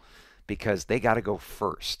hole, because they got to go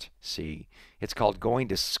first. See, it's called going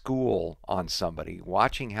to school on somebody,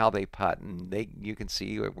 watching how they putt, and you can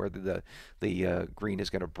see where the green is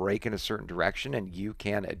going to break in a certain direction, and you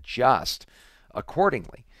can adjust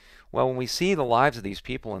accordingly. Well, when we see the lives of these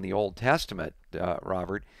people in the Old Testament,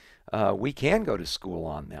 Robert, we can go to school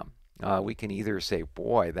on them. We can either say,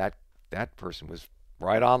 boy, that person was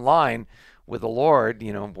right on line with the Lord.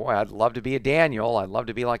 Boy, I'd love to be a Daniel. I'd love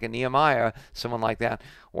to be like a Nehemiah, someone like that.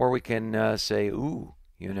 Or we can say, ooh,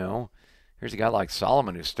 here's a guy like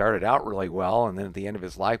Solomon who started out really well, and then at the end of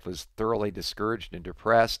his life was thoroughly discouraged and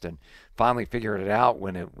depressed, and finally figured it out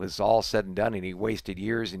when it was all said and done, and he wasted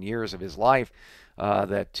years and years of his life,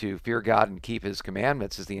 that to fear God and keep his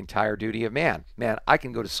commandments is the entire duty of man. Man, I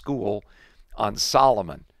can go to school on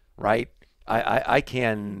Solomon, right? I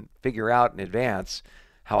can figure out in advance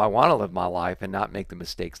how I want to live my life and not make the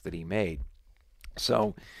mistakes that he made.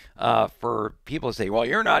 So for people to say, well,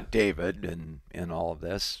 you're not David and all of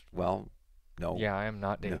this, well, no. Yeah, I am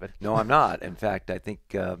not David. No, I'm not. In fact, I think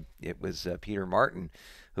it was Peter Martin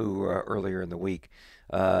who earlier in the week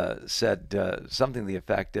said something to the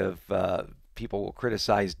effect of people will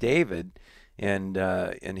criticize David and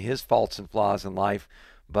his faults and flaws in life,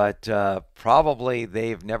 but probably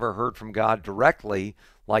they've never heard from God directly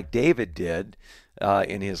like David did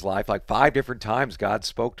in his life. Like 5 different times God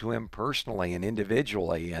spoke to him personally and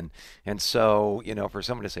individually, and so for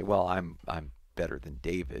someone to say, well, I'm better than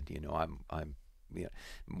David, I'm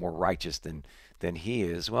more righteous than he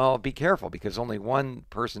is, well, be careful, because only one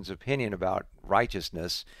person's opinion about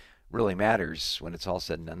righteousness really matters when it's all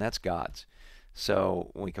said and done. That's God's.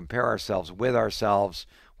 So when we compare ourselves with ourselves,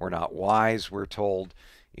 we're not wise, we're told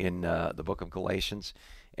in the book of Galatians.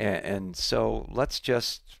 And so let's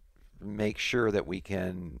just make sure that we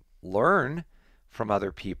can learn from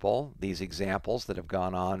other people, these examples that have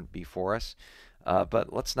gone on before us.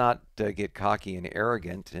 But let's not get cocky and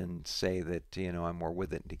arrogant and say that, I'm more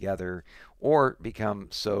with it and together, or become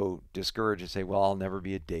so discouraged and say, well, I'll never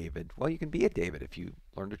be a David. Well, you can be a David if you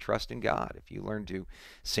learn to trust in God. If you learn to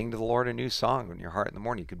sing to the Lord a new song in your heart in the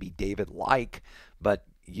morning, you could be David-like, but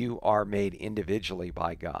you are made individually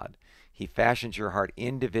by God. He fashions your heart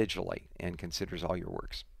individually and considers all your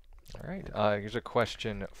works. All right. Here's a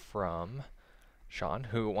question from Sean,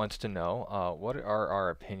 who wants to know, what are our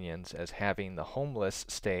opinions as having the homeless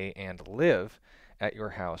stay and live at your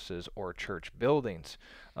houses or church buildings?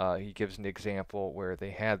 He gives an example where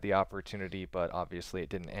they had the opportunity, but obviously it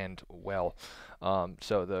didn't end well.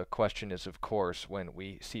 So the question is, of course, when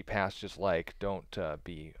we see passages like, don't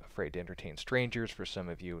be afraid to entertain strangers, for some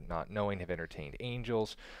of you not knowing have entertained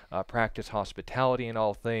angels, practice hospitality in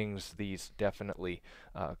all things, these definitely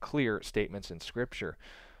clear statements in Scripture.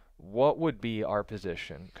 What would be our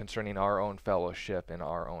position concerning our own fellowship in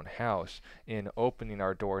our own house in opening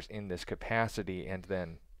our doors in this capacity, and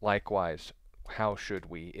then likewise, how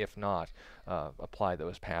should we, if not, apply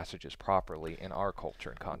those passages properly in our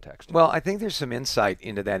culture and context? Well, I think there's some insight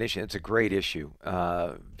into that issue. It's a great issue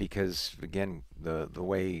because, again, the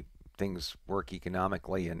way things work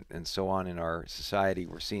economically and so on in our society,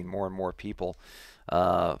 we're seeing more and more people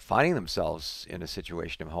finding themselves in a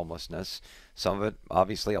situation of homelessness. Some of it,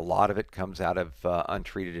 obviously, a lot of it comes out of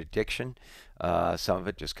untreated addiction. Some of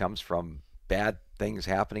it just comes from bad things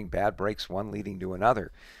happening, bad breaks, one leading to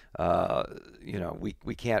another.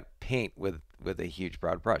 We can't paint with a huge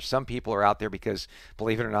broad brush. Some people are out there because,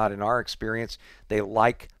 believe it or not, in our experience, they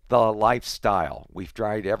like the lifestyle. We've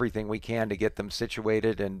tried everything we can to get them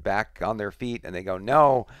situated and back on their feet, and they go,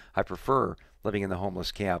 no, I prefer living in the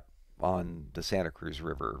homeless camp on the Santa Cruz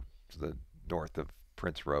River to the north of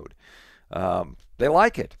Prince Road. They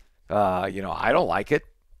like it. I don't like it.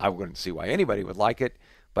 I wouldn't see why anybody would like it,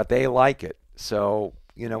 but they like it. So,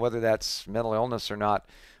 whether that's mental illness or not,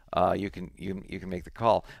 you can make the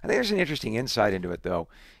call. I think there's an interesting insight into it, though,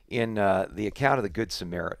 in the account of the Good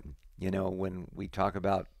Samaritan. When we talk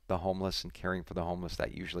about the homeless and caring for the homeless,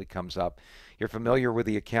 that usually comes up. You're familiar with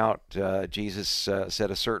the account. Jesus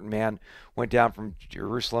said a certain man went down from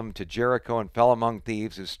Jerusalem to Jericho and fell among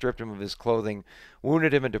thieves who stripped him of his clothing,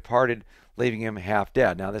 wounded him, and departed, leaving him half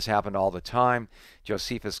dead. Now, this happened all the time.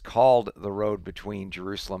 Josephus called the road between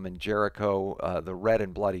Jerusalem and Jericho the Red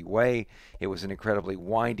and Bloody Way. It was an incredibly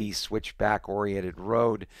windy, switchback-oriented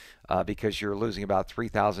road because you're losing about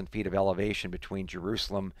 3,000 feet of elevation between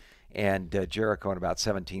Jerusalem and Jericho in about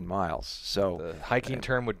 17 miles. So the hiking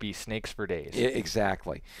term would be snakes for days.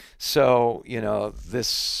 Exactly. So,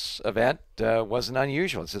 this event wasn't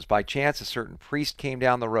unusual. It says, by chance, a certain priest came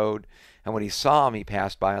down the road, and when he saw him, he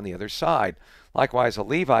passed by on the other side. Likewise, a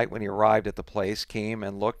Levite, when he arrived at the place, came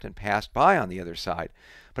and looked and passed by on the other side.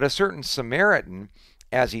 But a certain Samaritan,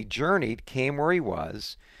 as he journeyed, came where he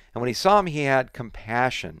was, and when he saw him, he had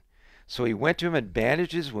compassion. So he went to him and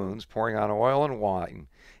bandaged his wounds, pouring on oil and wine,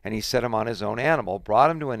 and he set him on his own animal, brought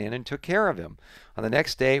him to an inn, and took care of him. On the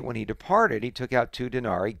next day, when he departed, he took out 2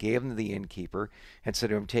 denarii, gave them to the innkeeper, and said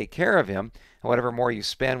to him, "Take care of him, and whatever more you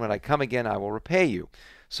spend, when I come again, I will repay you."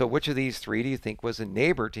 So which of these 3 do you think was a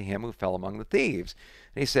neighbor to him who fell among the thieves?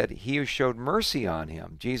 And he said, "He who showed mercy on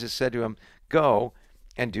him." Jesus said to him, "Go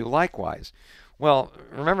and do likewise." Well,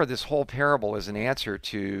 remember, this whole parable is an answer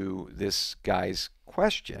to this guy's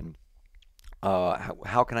question.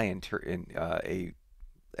 How can I a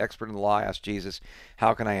expert in the law asked Jesus,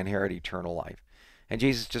 "How can I inherit eternal life?" And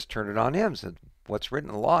Jesus just turned it on him and said, "What's written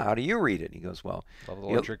in the law? How do you read it?" And he goes, "Well, love the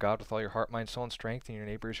Lord your God with all your heart, mind, soul, and strength, and your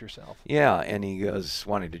neighbor as yourself." Yeah, and he goes,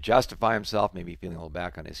 wanting to justify himself, maybe feeling a little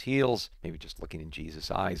back on his heels, maybe just looking in Jesus'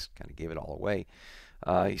 eyes, kind of gave it all away.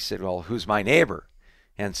 He said, "Well, who's my neighbor?"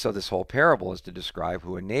 And so this whole parable is to describe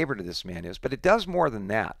who a neighbor to this man is. But it does more than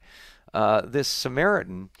that. This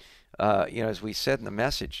Samaritan, as we said in the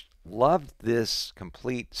message, loved this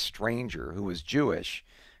complete stranger who was Jewish,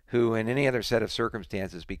 who in any other set of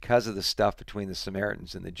circumstances, because of the stuff between the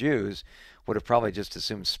Samaritans and the Jews, would have probably just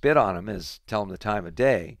assumed spit on him as tell him the time of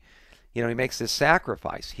day. He makes this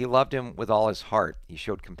sacrifice. He loved him with all his heart. He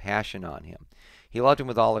showed compassion on him. He loved him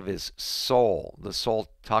with all of his soul. The soul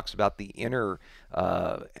talks about the inner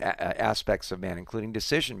aspects of man, including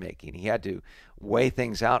decision making. He had to weigh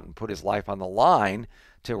things out and put his life on the line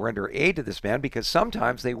to render aid to this man, because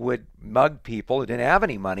sometimes they would mug people who didn't have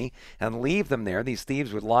any money and leave them there. These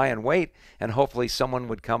thieves would lie in wait, and hopefully someone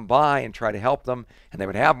would come by and try to help them, and they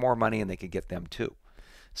would have more money and they could get them too.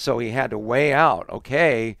 So he had to weigh out,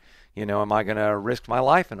 okay, am I going to risk my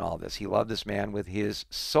life in all this? He loved this man with his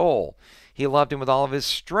soul. He loved him with all of his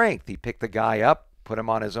strength. He picked the guy up, put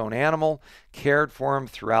him on his own animal, cared for him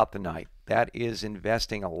throughout the night. That is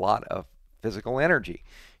investing a lot of physical energy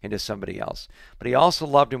into somebody else. But he also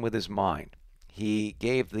loved him with his mind. He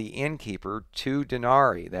gave the innkeeper 2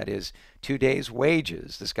 denarii, that is 2 days'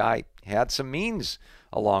 wages. This guy had some means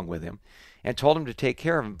along with him, and told him to take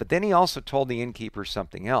care of him. But then he also told the innkeeper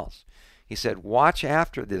something else. He said, "Watch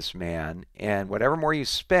after this man, and whatever more you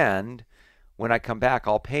spend, when I come back,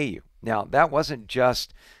 I'll pay you." Now, that wasn't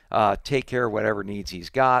just take care of whatever needs he's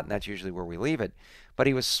got, and that's usually where we leave it. But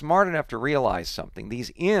he was smart enough to realize something.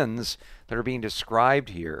 These inns that are being described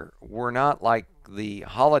here were not like the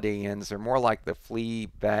Holiday Inns. They're more like the flea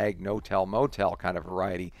bag, no-tell, motel kind of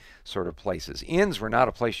variety sort of places. Inns were not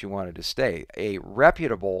a place you wanted to stay. A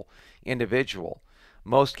reputable individual,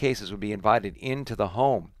 most cases, would be invited into the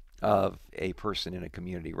home of a person in a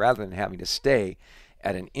community rather than having to stay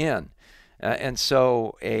at an inn. And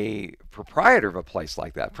so a proprietor of a place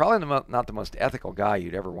like that, probably not the most ethical guy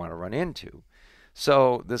you'd ever want to run into.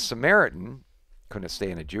 So the Samaritan couldn't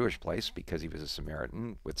stay in a Jewish place because he was a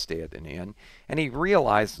Samaritan, would stay at an inn. And he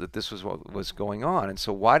realized that this was what was going on. And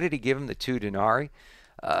so why did he give him the 2 denarii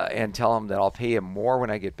and tell him that I'll pay him more when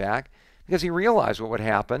I get back? Because he realized what would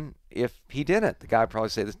happen if he didn't. The guy would probably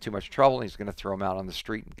say, "This is too much trouble," and he's going to throw him out on the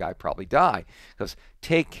street, and the guy would probably die. He goes,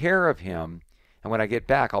 "Take care of him, and when I get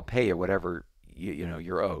back, I'll pay you whatever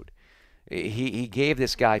you're owed." He gave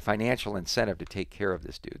this guy financial incentive to take care of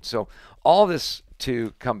this dude. So all this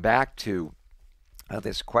to come back to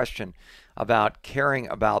this question about caring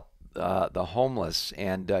about the homeless,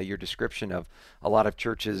 and your description of a lot of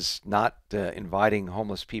churches not inviting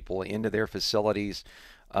homeless people into their facilities,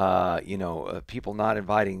 people not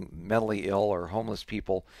inviting mentally ill or homeless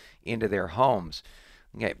people into their homes.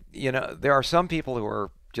 Okay, there are some people who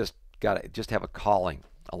are just have a calling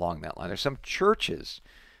along that line. There's some churches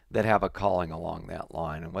that have a calling along that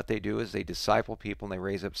line, and what they do is they disciple people and they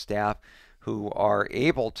raise up staff who are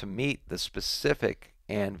able to meet the specific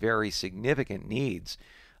and very significant needs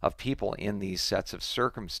of people in these sets of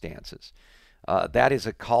circumstances. That is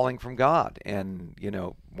a calling from God, and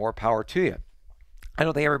more power to you. I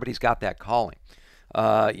don't think everybody's got that calling.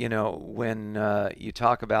 When you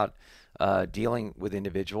talk about dealing with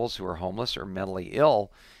individuals who are homeless or mentally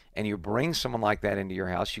ill, and you bring someone like that into your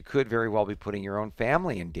house, you could very well be putting your own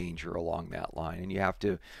family in danger along that line, and you have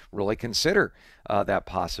to really consider that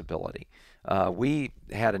possibility. We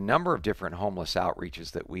had a number of different homeless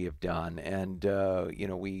outreaches that we have done, and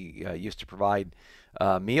we used to provide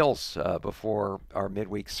meals before our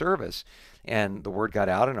midweek service, and the word got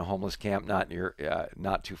out in a homeless camp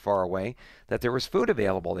not too far away that there was food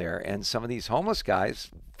available there. And some of these homeless guys,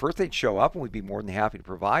 first they'd show up and we'd be more than happy to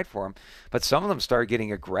provide for them, but some of them started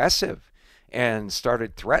getting aggressive and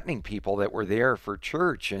started threatening people that were there for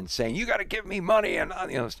church and saying, you got to give me money. And,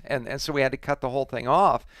 and so we had to cut the whole thing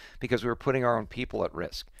off because we were putting our own people at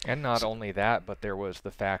risk. And not only that, but there was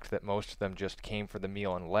the fact that most of them just came for the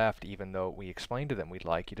meal and left, even though we explained to them, we'd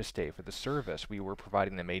like you to stay for the service. We were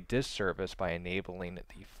providing them a disservice by enabling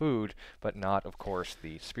the food, but not, of course,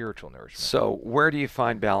 the spiritual nourishment. So where do you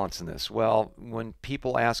find balance in this? Well, when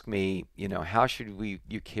people ask me, how should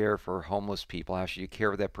you care for homeless people? How should you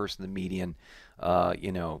care for that person, the median?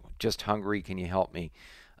 Just hungry, can you help me?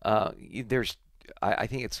 I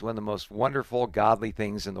think it's one of the most wonderful, godly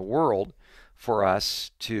things in the world for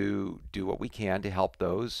us to do what we can to help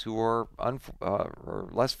those who are or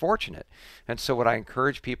less fortunate. And so what I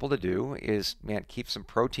encourage people to do is, keep some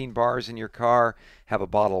protein bars in your car, have a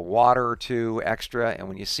bottle of water or two extra, and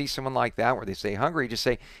when you see someone like that where they say hungry, just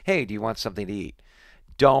say, hey, do you want something to eat?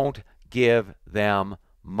 Don't give them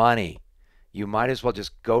money. You might as well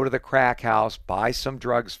just go to the crack house, buy some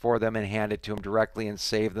drugs for them, and hand it to them directly and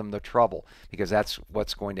save them the trouble, because that's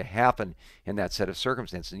what's going to happen in that set of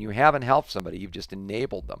circumstances. And you haven't helped somebody, you've just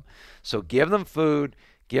enabled them. So give them food,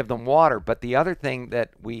 give them water. But the other thing that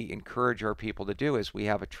we encourage our people to do is we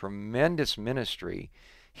have a tremendous ministry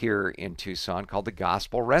here in Tucson called the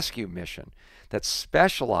Gospel Rescue Mission that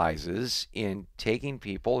specializes in taking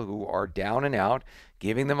people who are down and out,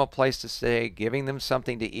 giving them a place to stay, giving them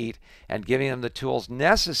something to eat, and giving them the tools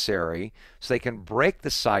necessary so they can break the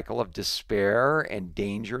cycle of despair and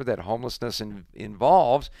danger that homelessness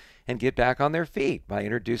involves and get back on their feet by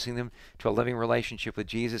introducing them to a living relationship with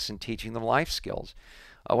Jesus and teaching them life skills.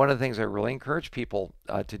 One of the things I really encourage people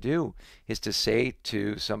to do is to say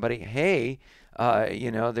to somebody, hey,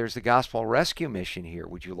 there's the Gospel Rescue Mission here.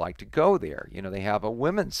 Would you like to go there? They have a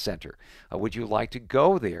women's center. Would you like to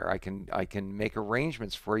go there? I can make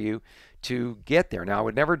arrangements for you to get there. Now, I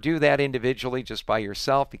would never do that individually just by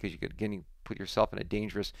yourself, because you could put yourself in a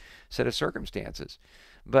dangerous set of circumstances.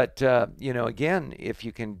 But, again, if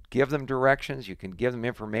you can give them directions, you can give them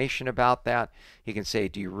information about that. You can say,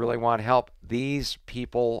 do you really want help? These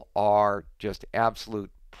people are just absolute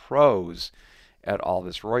pros at all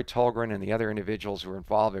this. Roy Tolgren and the other individuals who are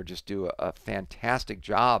involved there just do a fantastic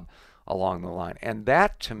job along the line. And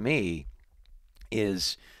that, to me,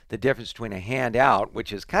 is the difference between a handout,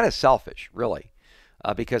 which is kind of selfish, really,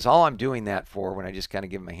 because all I'm doing that for when I just kind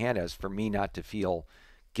of give them a handout is for me not to feel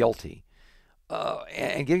guilty.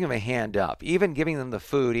 And giving them a hand up, even giving them the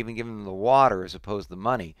food, even giving them the water as opposed to the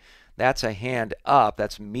money, that's a hand up.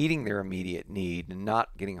 That's meeting their immediate need and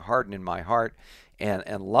not getting hardened in my heart,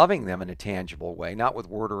 and loving them in a tangible way, not with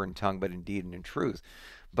word or in tongue, but in deed and in truth.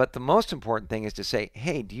 But the most important thing is to say,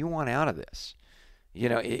 hey, do you want out of this?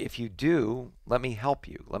 If you do, let me help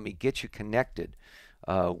you. Let me get you connected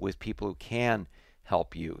with people who can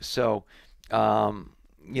help you. So,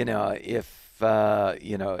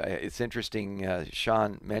 it's interesting,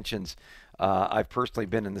 Sean mentions, I've personally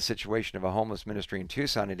been in the situation of a homeless ministry in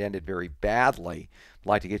Tucson. It ended very badly. I'd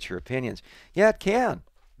like to get your opinions. Yeah, it can,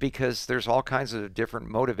 because there's all kinds of different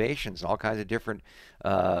motivations, all kinds of different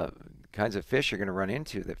kinds of fish you're going to run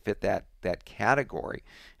into that fit that category,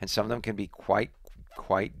 and some of them can be quite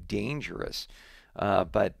dangerous.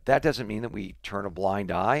 But that doesn't mean that we turn a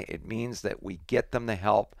blind eye. It means that we get them the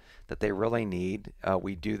help that they really need.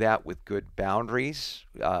 We do that with good boundaries,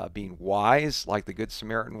 being wise like the Good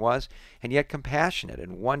Samaritan was, and yet compassionate,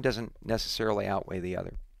 and one doesn't necessarily outweigh the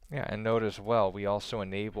other. Yeah, and note as well, we also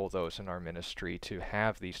enable those in our ministry to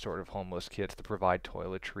have these sort of homeless kids to provide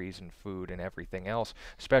toiletries and food and everything else,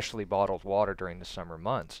 especially bottled water during the summer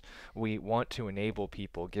months. We want to enable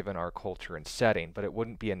people given our culture and setting, but it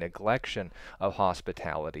wouldn't be a neglection of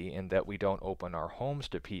hospitality in that we don't open our homes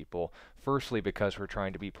to people, firstly because we're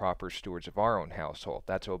trying to be proper stewards of our own household.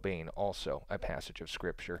 That's obeying also a passage of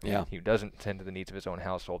Scripture. Yeah. He doesn't tend to the needs of his own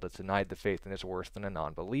household. It's denied the faith and is worse than a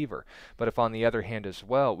non-believer. But if on the other hand as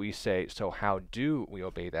well, we say, so how do we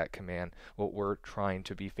obey that command? Well, we're trying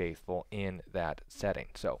to be faithful in that setting.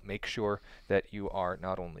 So make sure that you are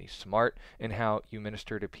not only smart in how you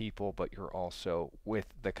minister to people, but you're also with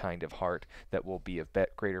the kind of heart that will be of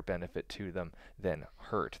greater benefit to them than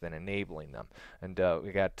hurt, than enabling them. And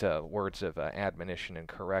we got words of admonition and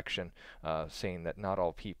correction saying that not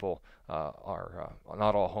all people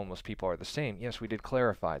not all homeless people are the same. Yes, we did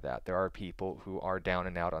clarify that. There are people who are down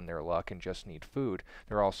and out on their luck and just need food.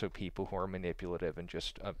 There are also people who are manipulative and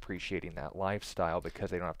just appreciating that lifestyle because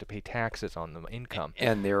they don't have to pay taxes on the income.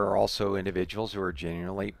 And there are also individuals who are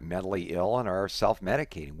genuinely mentally ill and are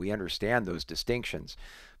self-medicating. We understand those distinctions.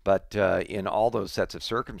 But in all those sets of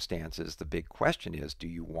circumstances, the big question is, do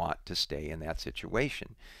you want to stay in that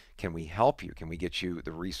situation? Can we help you? Can we get you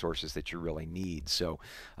the resources that you really need? So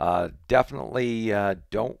definitely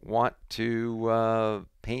don't want to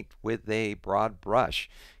paint with a broad brush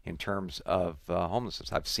in terms of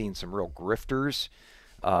homelessness. I've seen some real grifters,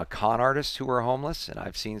 con artists who are homeless, and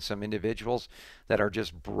I've seen some individuals that are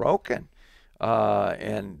just broken.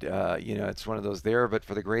 It's one of those there, but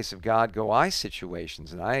for the grace of God go I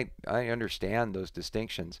situations. And I understand those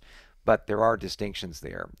distinctions, but there are distinctions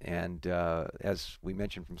there. And as we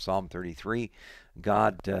mentioned from Psalm 33,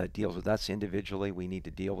 God deals with us individually. We need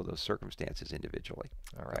to deal with those circumstances individually.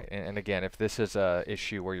 All right. And again, if this is a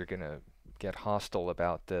issue where you're going to get hostile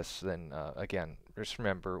about this, then again, just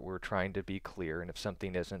remember, we're trying to be clear. And if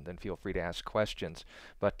something isn't, then feel free to ask questions.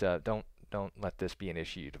 But don't let this be an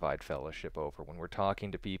issue you divide fellowship over. When we're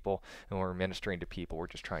talking to people and we're ministering to people, we're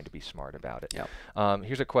just trying to be smart about it. Yep.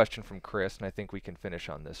 Here's a question from Chris, and I think we can finish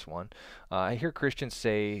on this one. I hear Christians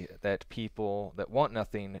say that people that want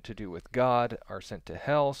nothing to do with God are sent to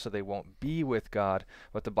hell, so they won't be with God,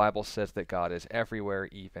 but the Bible says that God is everywhere,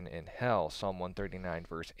 even in hell. Psalm 139,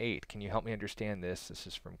 verse 8. Can you help me understand this? This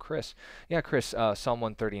is from Chris. Yeah, Chris, Psalm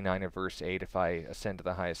 139 and verse 8, if I ascend to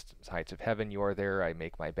the highest heights of heaven, you are there. I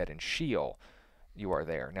make my bed in Sheol, you are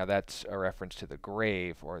there. Now that's a reference to the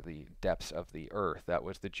grave or the depths of the earth. That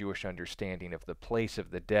was the Jewish understanding of the place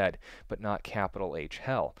of the dead, but not capital H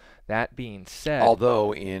hell. That being said,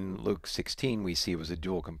 although in Luke 16 we see it was a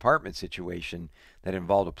dual compartment situation that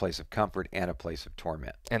involved a place of comfort and a place of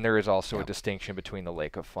torment. And there is also a distinction between the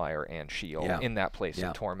lake of fire and Sheol in that place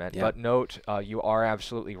of torment. But note, you are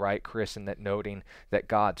absolutely right, Chris, in that noting that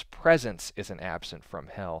God's presence isn't absent from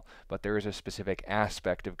hell, but there is a specific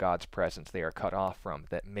aspect of God's presence they are cut off from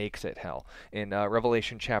that makes it hell. In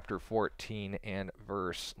Revelation chapter 14 and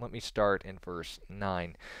let me start in verse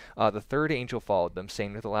 9. The third angel followed them,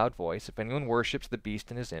 saying with a loud voice, if anyone worships the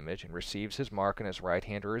beast in his image and receives his mark on his right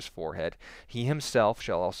hand or his forehead, he himself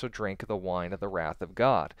shall also drink of the wine of the wrath of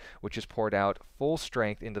God, which is poured out full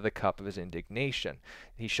strength into the cup of his indignation.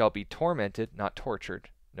 He shall be tormented, not tortured.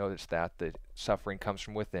 Notice that the suffering comes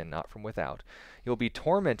from within, not from without. He will be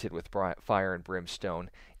tormented with fire and brimstone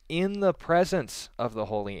in the presence of the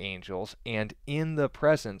holy angels and in the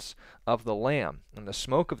presence of the Lamb. And the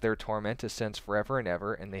smoke of their torment ascends forever and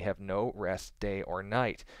ever, and they have no rest day or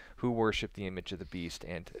night, who worship the image of the beast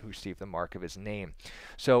and who receive the mark of his name.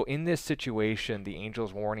 So in this situation, the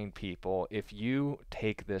angel's warning people, if you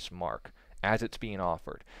take this mark as it's being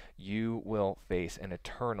offered, you will face an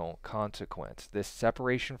eternal consequence. This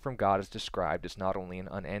separation from God is described as not only an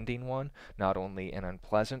unending one, not only an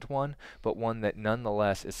unpleasant one, but one that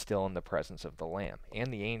nonetheless is still in the presence of the Lamb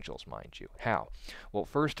and the angels, mind you. How? Well,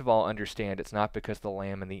 first of all, understand it's not because the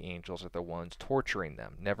Lamb and the angels are the ones torturing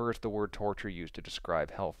them. Never is the word torture used to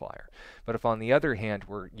describe hellfire. But if on the other hand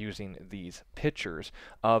we're using these pictures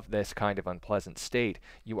of this kind of unpleasant state,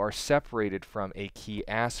 you are separated from a key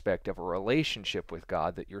aspect of a relationship with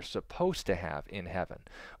God that you're supposed to have in heaven.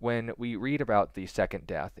 When we read about the second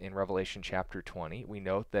death in Revelation chapter 20, we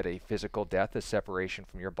note that a physical death is separation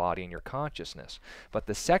from your body and your consciousness. But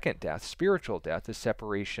the second death, spiritual death, is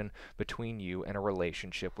separation between you and a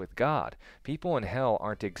relationship with God. People in hell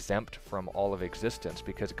aren't exempt from all of existence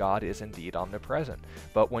because God is indeed omnipresent.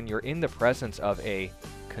 But when you're in the presence of a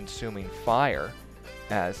consuming fire,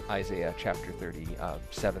 as Isaiah chapter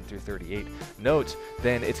 37 through 38 notes,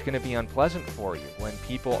 then it's going to be unpleasant for you. When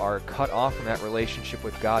people are cut off from that relationship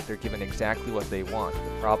with God, they're given exactly what they want.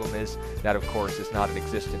 The problem is that, of course, is not an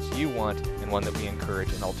existence you want and one that we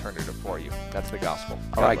encourage an alternative for you. That's the gospel.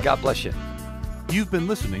 All right, God bless you. You've been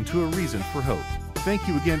listening to A Reason for Hope. Thank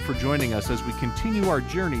you again for joining us as we continue our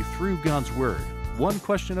journey through God's Word, one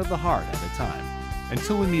question of the heart at a time.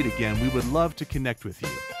 Until we meet again, we would love to connect with you.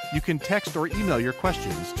 You can text or email your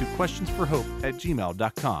questions to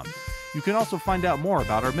questionsforhope@gmail.com. You can also find out more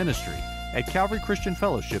about our ministry at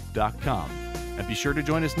calvarychristianfellowship.com. And be sure to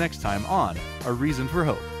join us next time on A Reason for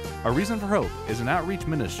Hope. A Reason for Hope is an outreach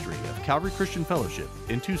ministry of Calvary Christian Fellowship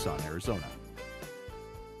in Tucson, Arizona.